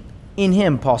complete in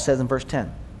him, Paul says in verse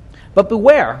 10. But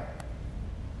beware.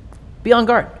 Be on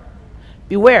guard.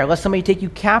 Beware lest somebody take you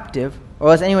captive, or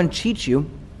lest anyone cheat you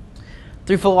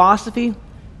through philosophy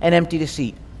and empty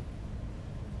deceit.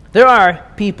 There are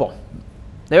people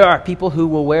who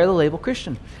will wear the label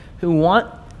Christian, who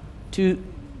want to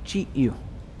cheat you,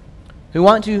 who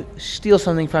want to steal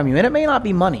something from you. And it may not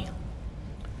be money,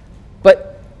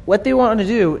 but what they want to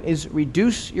do is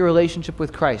reduce your relationship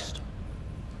with Christ.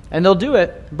 And they'll do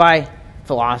it by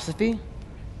philosophy,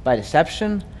 by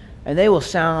deception, and they will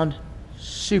sound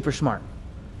super smart.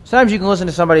 Sometimes you can listen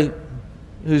to somebody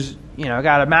who's,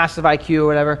 got a massive IQ or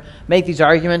whatever, make these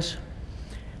arguments,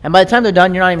 and by the time they're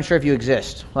done, you're not even sure if you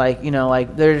exist.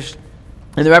 There's,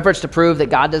 in their efforts to prove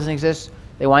that God doesn't exist,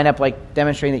 they wind up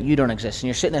demonstrating that you don't exist. And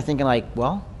you're sitting there thinking I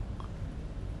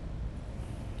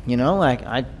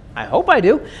hope I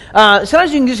do.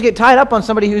 Sometimes you can just get tied up on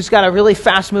somebody who's got a really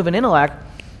fast-moving intellect,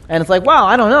 and it's wow,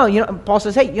 I don't know. Paul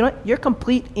says, hey, you're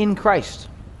complete in Christ.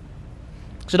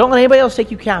 So don't let anybody else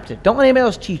take you captive. Don't let anybody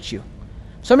else cheat you.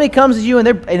 Somebody comes to you and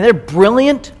they're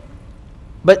brilliant,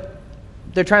 but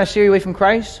they're trying to steer you away from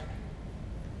Christ.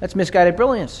 That's misguided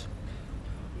brilliance.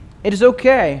 It is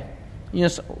okay.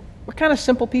 We're kind of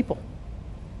simple people.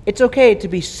 It's okay to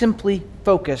be simply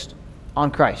focused on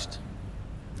Christ.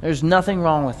 There's nothing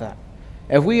wrong with that.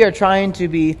 If we are trying to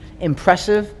be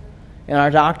impressive in our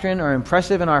doctrine or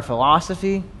impressive in our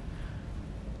philosophy,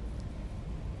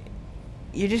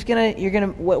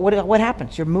 what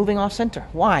happens? You're moving off center.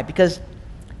 Why? Because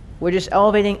we're just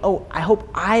elevating, I hope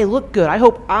I look good. I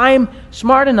hope I'm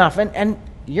smart enough. And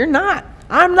you're not.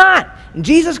 I'm not. And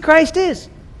Jesus Christ is.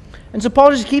 And so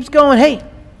Paul just keeps going, hey,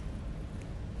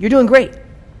 you're doing great.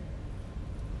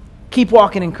 Keep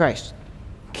walking in Christ.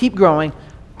 Keep growing.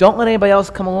 Don't let anybody else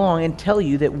come along and tell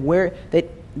you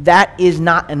that is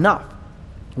not enough.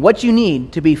 What you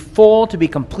need to be full, to be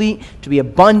complete, to be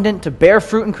abundant, to bear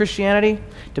fruit in Christianity,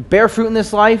 to bear fruit in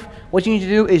this life, what you need to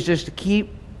do is just to keep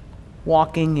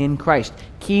walking in Christ.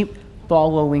 Keep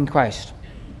following Christ.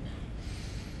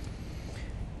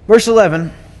 Verse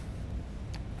 11,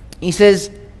 he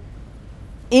says,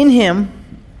 in him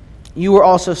you were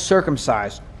also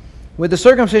circumcised, with the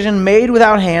circumcision made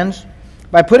without hands,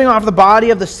 by putting off the body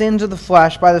of the sins of the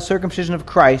flesh by the circumcision of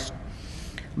Christ,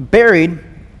 buried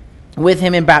with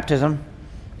him in baptism,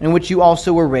 in which you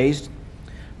also were raised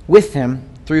with him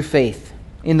through faith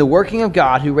in the working of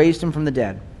God who raised him from the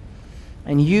dead.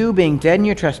 And you, being dead in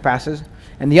your trespasses,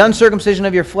 and the uncircumcision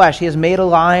of your flesh, he has made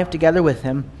alive together with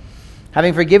him,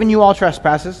 having forgiven you all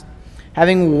trespasses,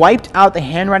 having wiped out the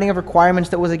handwriting of requirements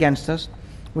that was against us,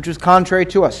 which was contrary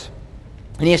to us.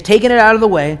 And he has taken it out of the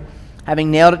way,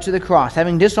 having nailed it to the cross,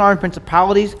 having disarmed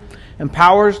principalities and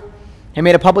powers, and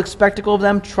made a public spectacle of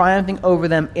them, triumphing over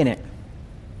them in it.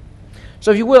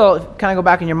 So if you will, kind of go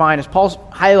back in your mind, as Paul's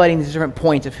highlighting these different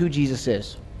points of who Jesus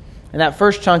is. In that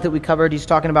first chunk that we covered, he's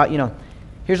talking about,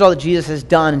 here's all that Jesus has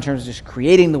done in terms of just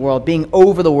creating the world, being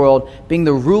over the world, being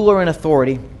the ruler and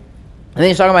authority. And then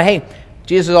he's talking about, hey,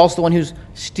 Jesus is also the one who's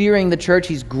steering the church.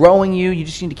 He's growing you. You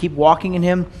just need to keep walking in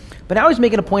him. But now he's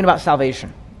making a point about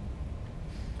salvation.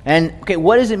 And, okay,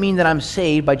 what does it mean that I'm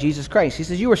saved by Jesus Christ? He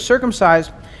says, you were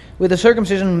circumcised with a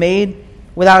circumcision made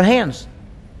without hands.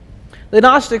 The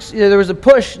Gnostics, there was a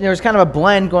push, there was kind of a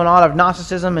blend going on of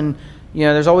Gnosticism, and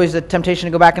there's always the temptation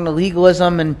to go back into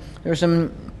legalism, and there were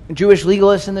some Jewish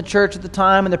legalists in the church at the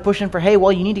time, and they're pushing for, hey,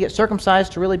 well, you need to get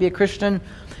circumcised to really be a Christian.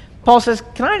 Paul says,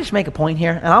 can I just make a point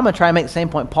here? And I'm going to try and make the same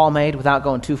point Paul made without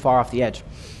going too far off the edge.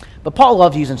 But Paul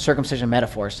loved using circumcision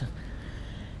metaphors.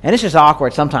 And it's just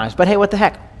awkward sometimes, but hey, what the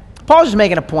heck? Paul's just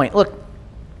making a point. Look,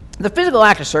 the physical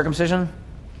act of circumcision,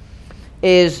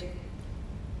 is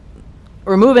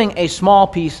removing a small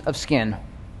piece of skin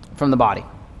from the body,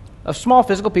 a small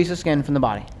physical piece of skin from the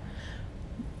body.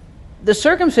 The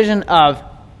circumcision of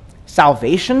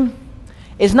salvation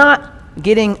is not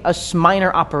getting a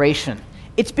minor operation.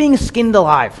 It's being skinned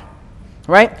alive,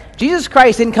 right? Jesus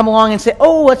Christ didn't come along and say,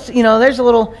 oh, there's a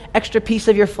little extra piece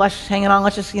of your flesh hanging on.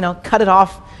 Let's just, cut it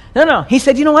off. No. He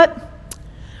said, you know what?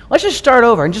 Let's just start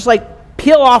over and just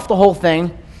peel off the whole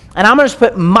thing, and I'm going to just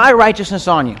put my righteousness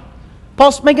on you.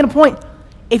 Paul's making a point.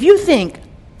 If you think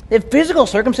that physical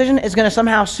circumcision is going to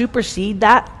somehow supersede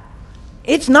that,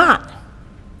 it's not.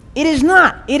 It is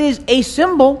not. It is a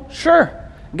symbol, sure.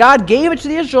 God gave it to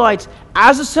the Israelites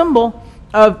as a symbol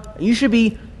of you should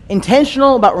be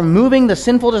intentional about removing the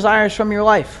sinful desires from your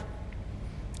life.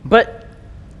 But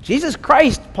Jesus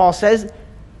Christ, Paul says,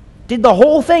 did the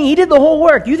whole thing. He did the whole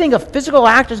work. You think a physical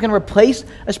act is going to replace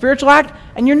a spiritual act?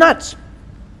 And you're nuts.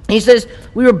 He says,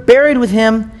 we were buried with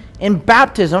him in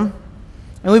baptism,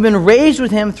 and we've been raised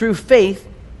with him through faith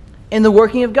in the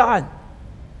working of God.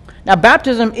 Now,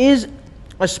 baptism is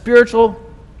a spiritual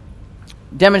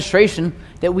demonstration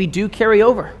that we do carry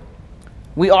over.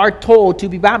 We are told to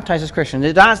be baptized as Christians.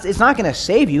 It's not going to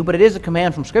save you, but it is a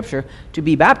command from Scripture to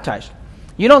be baptized.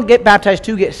 You don't get baptized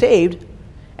to get saved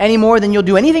any more than you'll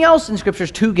do anything else in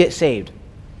Scriptures to get saved.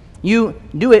 You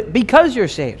do it because you're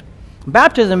saved.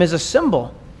 Baptism is a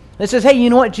symbol that says, hey, you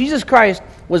know what? Jesus Christ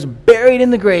was buried in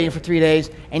the grave for 3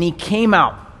 days, and he came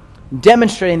out,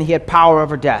 demonstrating that he had power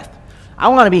over death. I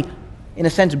want to be, in a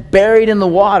sense, buried in the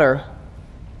water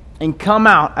and come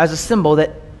out as a symbol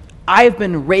that I've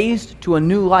been raised to a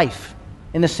new life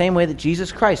in the same way that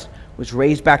Jesus Christ was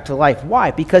raised back to life.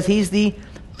 Why? Because he's the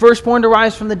firstborn to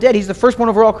rise from the dead. He's the firstborn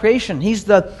over all creation. He's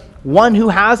the one who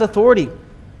has authority.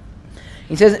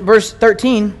 He says in verse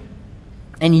 13,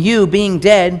 and you being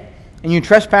dead in your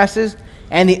trespasses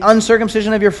and the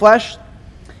uncircumcision of your flesh,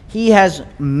 he has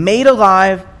made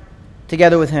alive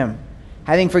together with him,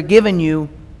 having forgiven you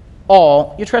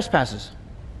all your trespasses.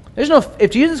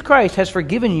 If Jesus Christ has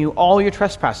forgiven you all your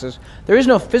trespasses, there is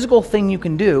no physical thing you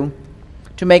can do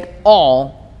to make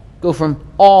all go from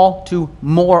all to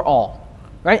more all.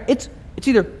 Right? It's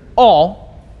either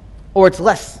all or it's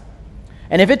less.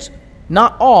 And if it's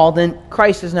not all, then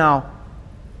Christ is now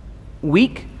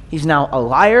weak. He's now a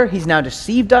liar. He's now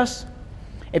deceived us.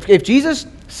 If Jesus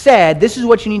said, this is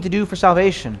what you need to do for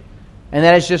salvation, and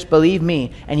that is just believe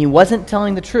me, and he wasn't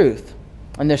telling the truth,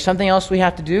 and there's something else we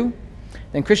have to do,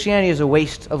 then Christianity is a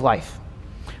waste of life.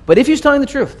 But if he's telling the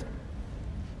truth,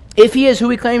 if he is who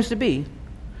he claims to be,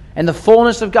 and the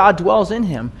fullness of God dwells in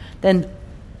him, then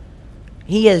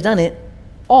he has done it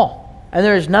all. And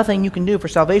there is nothing you can do for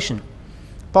salvation.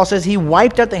 Paul says he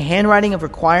wiped out the handwriting of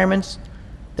requirements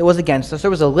that was against us.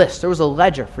 There was a list, there was a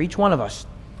ledger for each one of us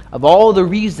of all the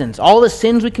reasons, all the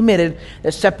sins we committed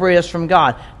that separate us from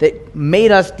God, that made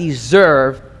us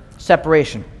deserve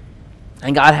separation.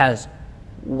 And God has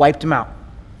wiped them out.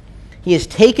 He has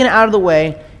taken it out of the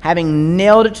way, having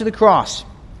nailed it to the cross.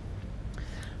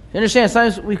 You understand,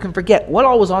 sometimes we can forget what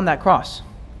all was on that cross.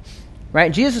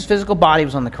 Right? Jesus' physical body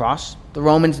was on the cross. The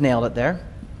Romans nailed it there.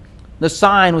 The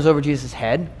sign was over Jesus'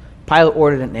 head. Pilate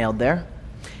ordered it nailed there.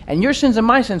 And your sins and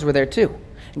my sins were there too.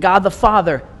 God the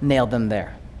Father nailed them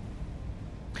there.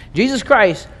 Jesus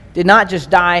Christ did not just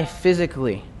die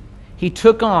physically. He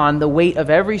took on the weight of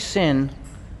every sin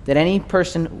that any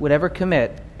person would ever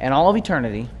commit in all of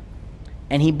eternity,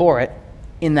 and he bore it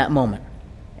in that moment.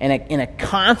 And in a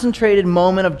concentrated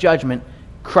moment of judgment,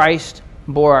 Christ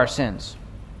bore our sins.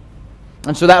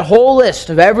 And so that whole list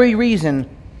of every reason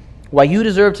why you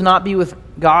deserve to not be with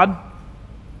God,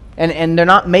 and they're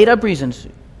not made-up reasons.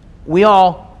 We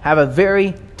all have a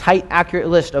very tight, accurate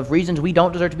list of reasons we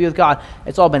don't deserve to be with God.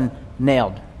 It's all been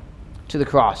nailed to the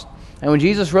cross. And when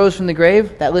Jesus rose from the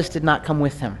grave, that list did not come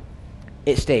with him.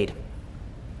 It stayed.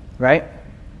 Right?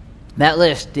 That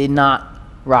list did not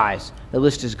rise. The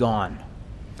list is gone.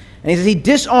 And he says he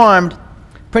disarmed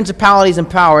principalities and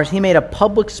powers. He made a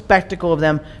public spectacle of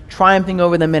them, triumphing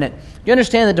over them in it. Do you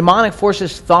understand the demonic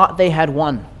forces thought they had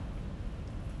won?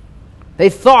 They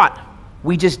thought,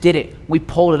 we just did it. We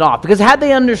pulled it off. Because had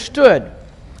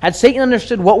Satan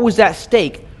understood what was at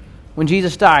stake when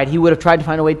Jesus died, he would have tried to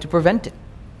find a way to prevent it.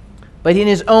 But in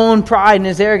his own pride and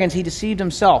his arrogance, he deceived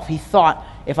himself. He thought,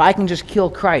 if I can just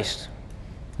kill Christ,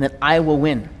 then I will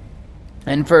win.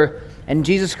 And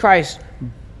Jesus Christ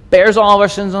bears all of our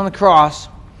sins on the cross.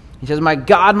 He says, my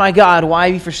God, why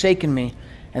have you forsaken me?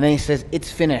 And then he says,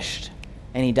 it's finished.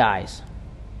 And he dies.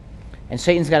 And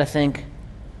Satan's got to think,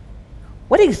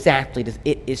 what exactly does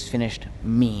it is finished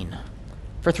mean?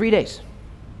 For 3 days.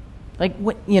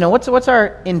 What's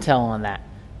our intel on that?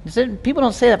 People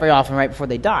don't say that very often right before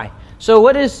they die.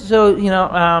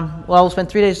 We'll spend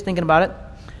 3 days thinking about it.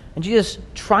 And Jesus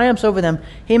triumphs over them.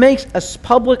 He makes a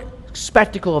public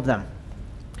spectacle of them.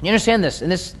 You understand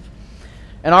this?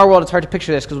 In our world, it's hard to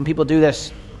picture this because when people do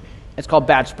this, it's called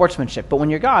bad sportsmanship. But when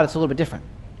you're God, it's a little bit different.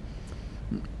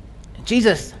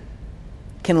 Jesus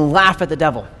can laugh at the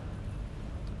devil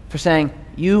for saying,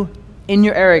 you, in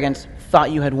your arrogance,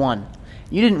 thought you had won.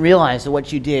 You didn't realize that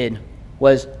what you did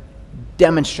was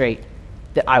demonstrate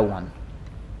that I won.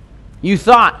 You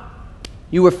thought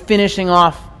you were finishing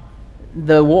off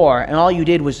the war, and all you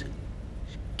did was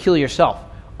kill yourself.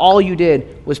 All you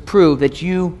did was prove that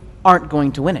you aren't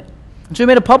going to win it. And so he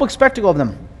made a public spectacle of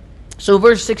them. So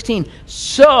verse 16,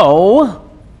 so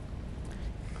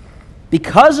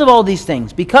because of all these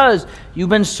things, because you've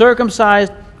been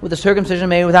circumcised with a circumcision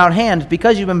made without hands,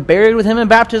 because you've been buried with him in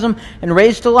baptism and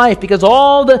raised to life, because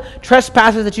all the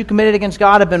trespasses that you committed against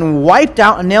God have been wiped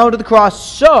out and nailed to the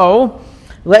cross, so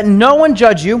let no one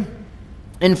judge you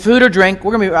in food or drink.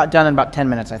 We're going to be done in about 10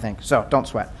 minutes, I think, so don't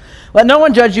sweat. Let no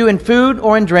one judge you in food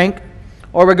or in drink,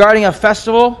 or regarding a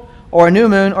festival or a new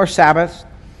moon or Sabbath,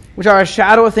 which are a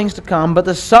shadow of things to come, but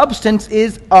the substance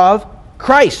is of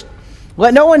Christ.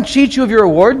 Let no one cheat you of your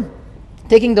reward,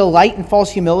 taking delight in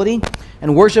false humility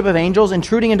and worship of angels,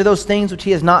 intruding into those things which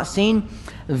he has not seen,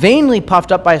 vainly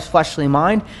puffed up by his fleshly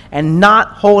mind, and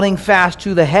not holding fast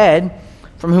to the head,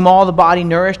 from whom all the body,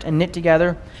 nourished and knit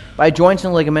together by joints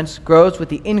and ligaments, grows with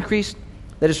the increase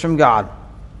that is from God.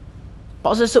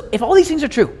 Paul says, so if all these things are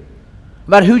true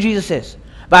about who Jesus is,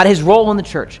 about his role in the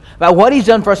church, about what he's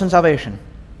done for us in salvation,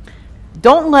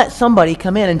 don't let somebody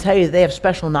come in and tell you that they have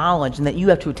special knowledge and that you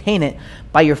have to attain it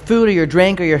by your food or your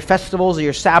drink or your festivals or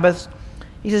your Sabbaths.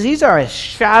 He says these are a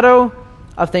shadow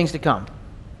of things to come.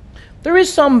 There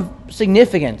is some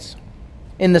significance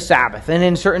in the Sabbath and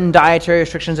in certain dietary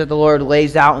restrictions that the Lord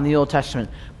lays out in the Old Testament,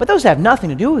 but those have nothing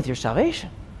to do with your salvation.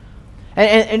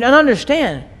 And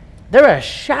understand, they're a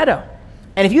shadow.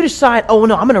 And if you decide, oh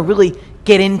no, I'm going to really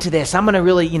get into this, I'm going to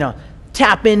really,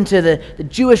 tap into the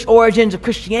Jewish origins of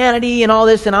Christianity and all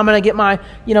this, and I'm going to get my,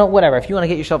 whatever. If you want to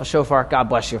get yourself a shofar, God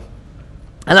bless you.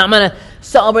 And I'm going to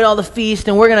celebrate all the feasts,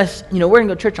 and we're going to go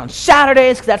to church on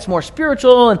Saturdays because that's more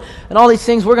spiritual, and all these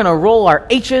things. We're going to roll our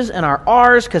H's and our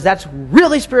R's because that's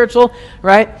really spiritual,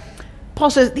 right? Paul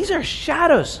says these are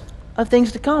shadows of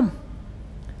things to come.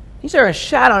 These are a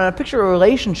shadow and a picture of a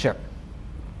relationship.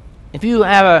 If you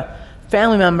have a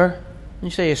family member, you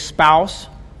say a spouse,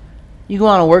 you go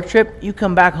on a work trip, you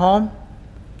come back home,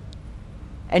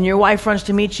 and your wife runs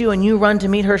to meet you, and you run to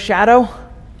meet her shadow,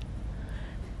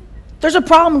 there's a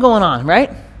problem going on,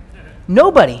 right?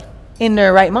 Nobody in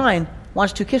their right mind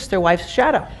wants to kiss their wife's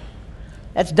shadow.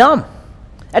 That's dumb.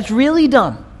 That's really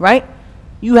dumb, right?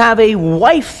 You have a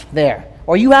wife there,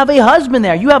 or you have a husband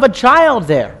there, you have a child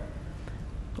there.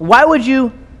 Why would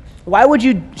you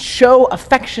show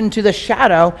affection to the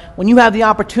shadow when you have the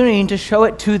opportunity to show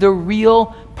it to the real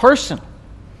person?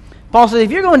 Paul says if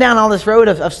you're going down all this road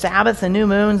of Sabbaths and new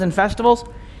moons and festivals,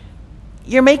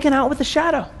 you're making out with the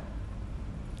shadow.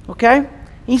 Okay?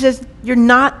 He says you're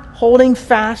not holding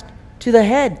fast to the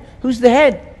head. Who's the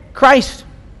head? Christ.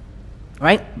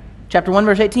 Right? Chapter 1,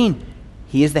 verse 18.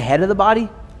 He is the head of the body,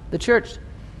 the church.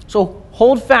 So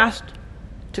hold fast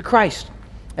to Christ.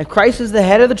 If Christ is the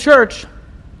head of the church,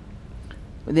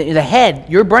 the head,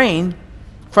 your brain,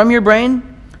 from your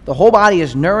brain, the whole body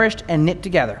is nourished and knit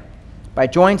together by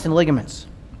joints and ligaments.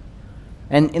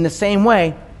 And in the same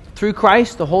way, through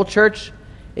Christ, the whole church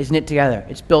is knit together.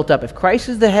 It's built up. If Christ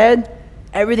is the head,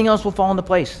 everything else will fall into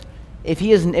place.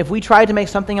 If we try to make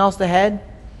something else the head,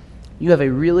 you have a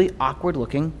really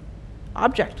awkward-looking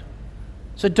object.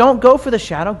 So don't go for the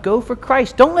shadow. Go for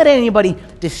Christ. Don't let anybody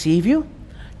deceive you.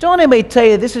 Don't let anybody tell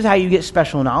you this is how you get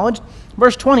special knowledge.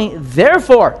 Verse 20,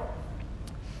 therefore,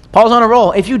 Paul's on a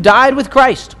roll. If you died with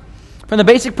Christ from the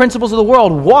basic principles of the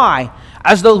world, why,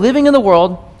 as though living in the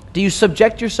world, do you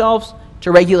subject yourselves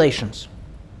to regulations?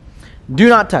 Do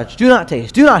not touch, do not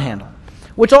taste, do not handle,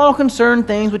 which all concern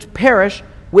things which perish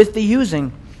with the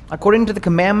using, according to the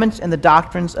commandments and the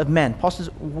doctrines of men. Paul says,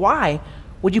 why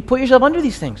would you put yourself under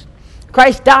these things?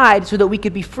 Christ died so that we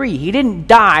could be free. He didn't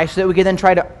die so that we could then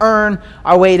try to earn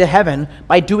our way to heaven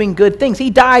by doing good things. He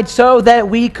died so that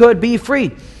we could be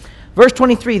free. Verse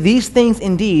 23, these things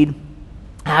indeed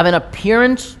have an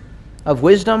appearance of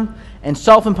wisdom and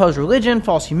self-imposed religion,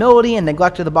 false humility, and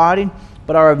neglect of the body,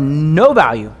 but are of no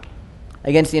value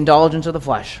against the indulgence of the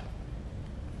flesh.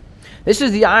 This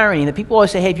is the irony that people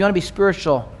always say, hey, if you want to be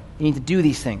spiritual, you need to do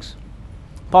these things.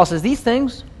 Paul says these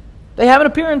things, they have an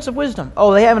appearance of wisdom.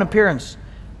 Oh, they have an appearance.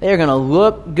 They are going to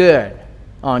look good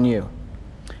on you.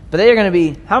 But they are going to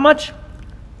be, how much?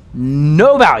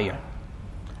 No value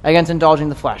against indulging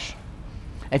the flesh.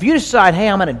 If you decide, hey,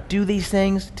 I'm going to do these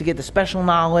things to get the special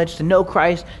knowledge, to know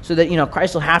Christ, so that,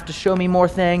 Christ will have to show me more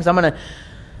things. I'm going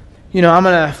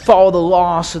to follow the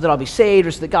law so that I'll be saved,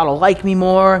 or so that God will like me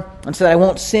more, and so that I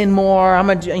won't sin more. I'm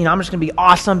just going to be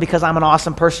awesome because I'm an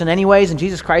awesome person anyways. And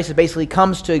Jesus Christ basically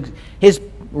comes to his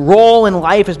role in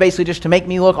life is basically just to make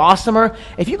me look awesomer.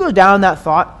 If you go down that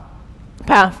thought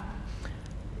path,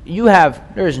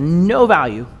 there is no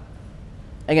value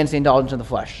against the indulgence of the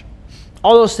flesh.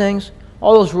 All those things,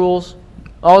 all those rules,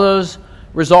 all those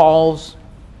resolves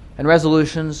and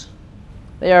resolutions,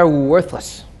 they are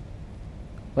worthless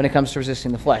when it comes to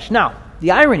resisting the flesh. Now,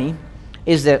 the irony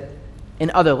is that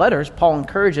in other letters, Paul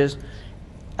encourages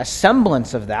a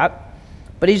semblance of that,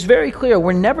 but he's very clear,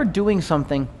 we're never doing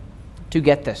something to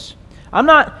get this.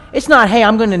 It's not, hey,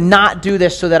 I'm going to not do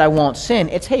this so that I won't sin.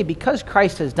 It's, hey, because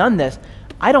Christ has done this,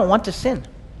 I don't want to sin.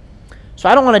 So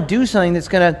I don't want to do something that's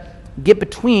going to get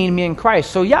between me and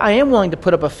Christ. So yeah, I am willing to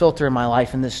put up a filter in my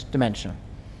life in this dimension.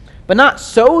 But not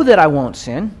so that I won't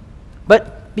sin,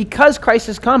 but because Christ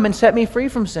has come and set me free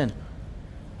from sin.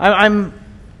 I'm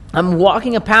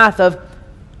walking a path of,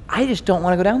 I just don't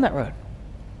want to go down that road.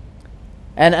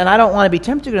 And I don't want to be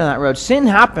tempted to go down that road. Sin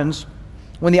happens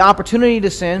when the opportunity to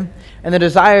sin and the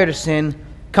desire to sin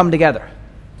come together.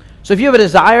 So if you have a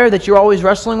desire that you're always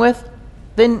wrestling with,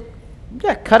 then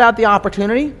cut out the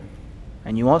opportunity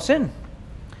and you won't sin.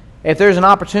 If there's an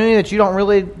opportunity that you don't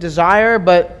really desire,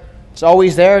 but it's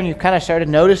always there and you kind of started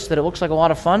to notice that it looks like a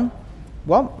lot of fun,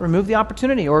 well, remove the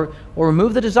opportunity or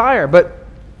remove the desire. But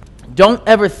don't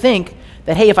ever think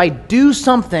that, hey, if I do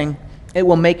something, it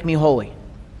will make me holy.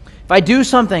 If I do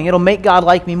something, it'll make God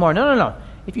like me more. No.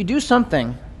 If you do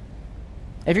something,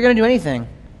 if you're going to do anything,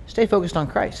 stay focused on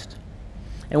Christ.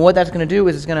 And what that's going to do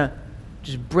is it's going to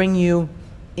just bring you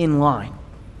in line.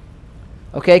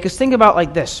 Okay? Because think about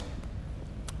like this.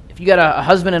 If you got a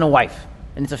husband and a wife,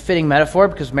 and it's a fitting metaphor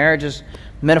because marriage is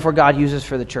the metaphor God uses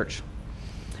for the church.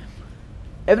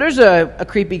 If there's a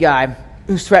creepy guy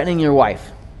who's threatening your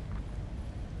wife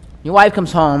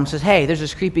comes home and says, hey, there's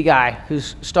this creepy guy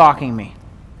who's stalking me.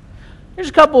 There's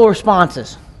a couple of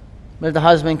responses that the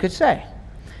husband could say,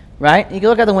 right? He could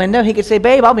look out the window. He could say,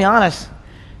 babe, I'll be honest.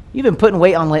 You've been putting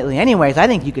weight on lately anyways. I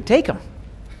think you could take him.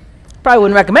 Probably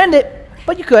wouldn't recommend it,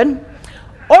 but you could.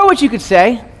 Or what you could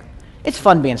say, it's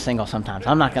fun being single sometimes,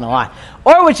 I'm not going to lie.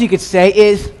 Or what you could say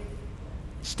is,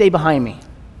 stay behind me,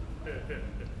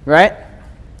 right?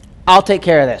 I'll take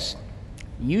care of this.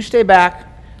 You stay back.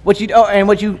 What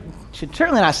you should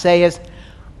certainly not say is,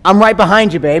 I'm right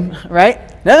behind you, babe,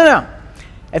 right? No.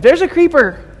 If there's a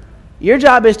creeper, your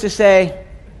job is to say,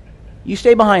 you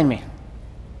stay behind me,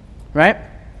 right?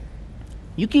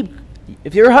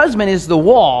 If your husband is the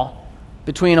wall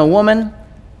between a woman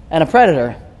and a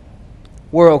predator,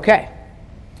 we're okay.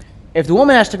 If the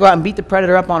woman has to go out and beat the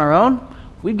predator up on her own,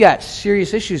 we've got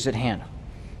serious issues at hand,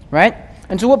 right?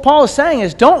 And so what Paul is saying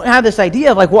is, don't have this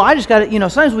idea of like, well, I just got to,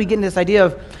 sometimes we get in this idea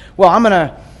of, well, I'm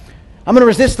gonna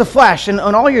resist the flesh, and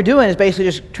all you're doing is basically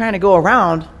just trying to go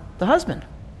around the husband.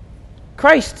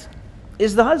 Christ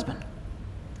is the husband.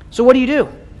 So what do?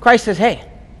 Christ says, hey,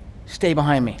 stay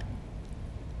behind me.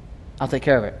 I'll take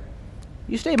care of it.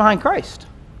 You stay behind Christ.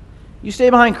 You stay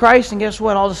behind Christ, and guess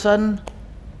what? All of a sudden,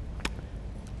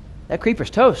 that creeper's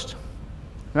toast,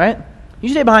 right? You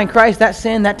stay behind Christ, that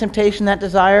sin, that temptation, that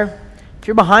desire, if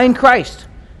you're behind Christ,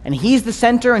 and He's the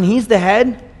center and He's the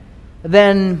head,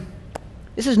 then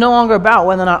this is no longer about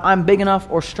whether or not I'm big enough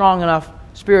or strong enough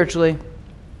spiritually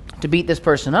to beat this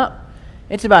person up.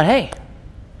 It's about, hey,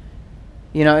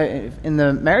 in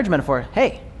the marriage metaphor,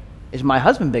 hey, is my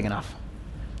husband big enough?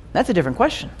 That's a different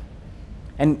question.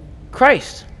 And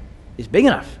Christ is big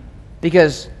enough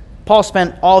because Paul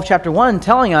spent all of chapter 1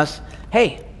 telling us,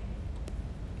 hey,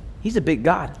 He's a big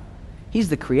God. He's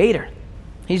the creator.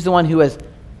 He's the one who has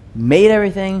made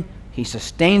everything. He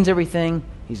sustains everything.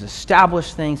 He's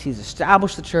established things. He's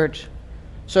established the church.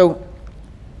 So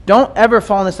don't ever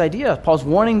fall in this idea. Paul's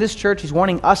warning this church. He's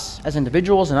warning us as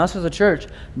individuals and us as a church.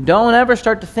 Don't ever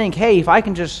start to think, hey, if I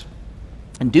can just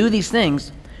do these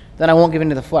things, then I won't give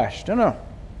into the flesh. No.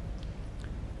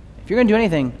 If you're going to do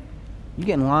anything, you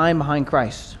get in line behind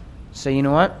Christ. Say, you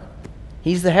know what?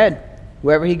 He's the head.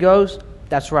 Wherever He goes,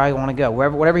 that's where I want to go.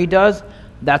 Whatever He does,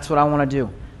 that's what I want to do.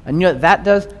 And you know what that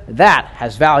does? That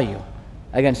has value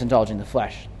against indulging the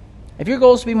flesh. If your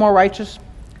goal is to be more righteous,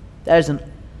 that is an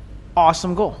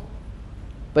awesome goal.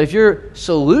 But if your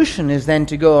solution is then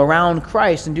to go around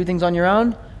Christ and do things on your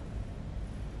own,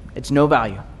 it's no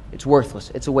value. It's worthless.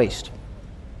 It's a waste.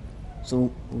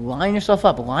 So line yourself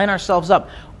up. Line ourselves up.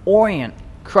 Orient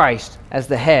Christ as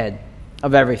the head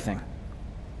of everything.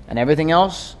 And everything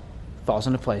else falls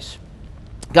into place.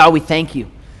 God, we thank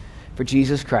you for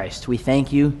Jesus Christ. We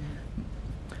thank you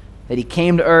that he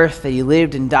came to earth, that he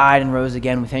lived and died and rose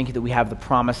again. We thank you that we have the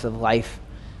promise of life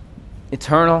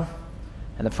eternal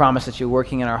and the promise that you're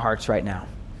working in our hearts right now.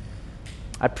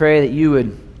 I pray that you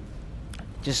would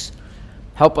just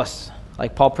help us,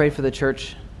 like Paul prayed for the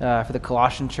church, for the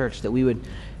Colossian church, that we would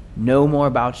know more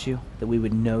about you, that we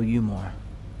would know you more,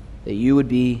 that you would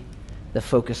be the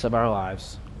focus of our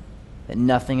lives, that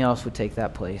nothing else would take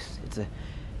that place.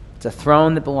 It's a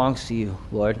throne that belongs to you,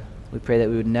 Lord. We pray that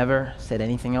we would never set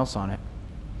anything else on it.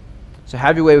 So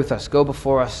have your way with us. Go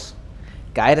before us.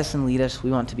 Guide us and lead us.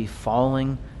 We want to be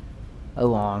following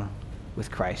along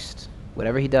with Christ,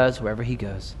 whatever he does, wherever he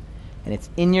goes. And it's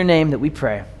in your name that we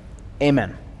pray.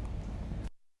 Amen.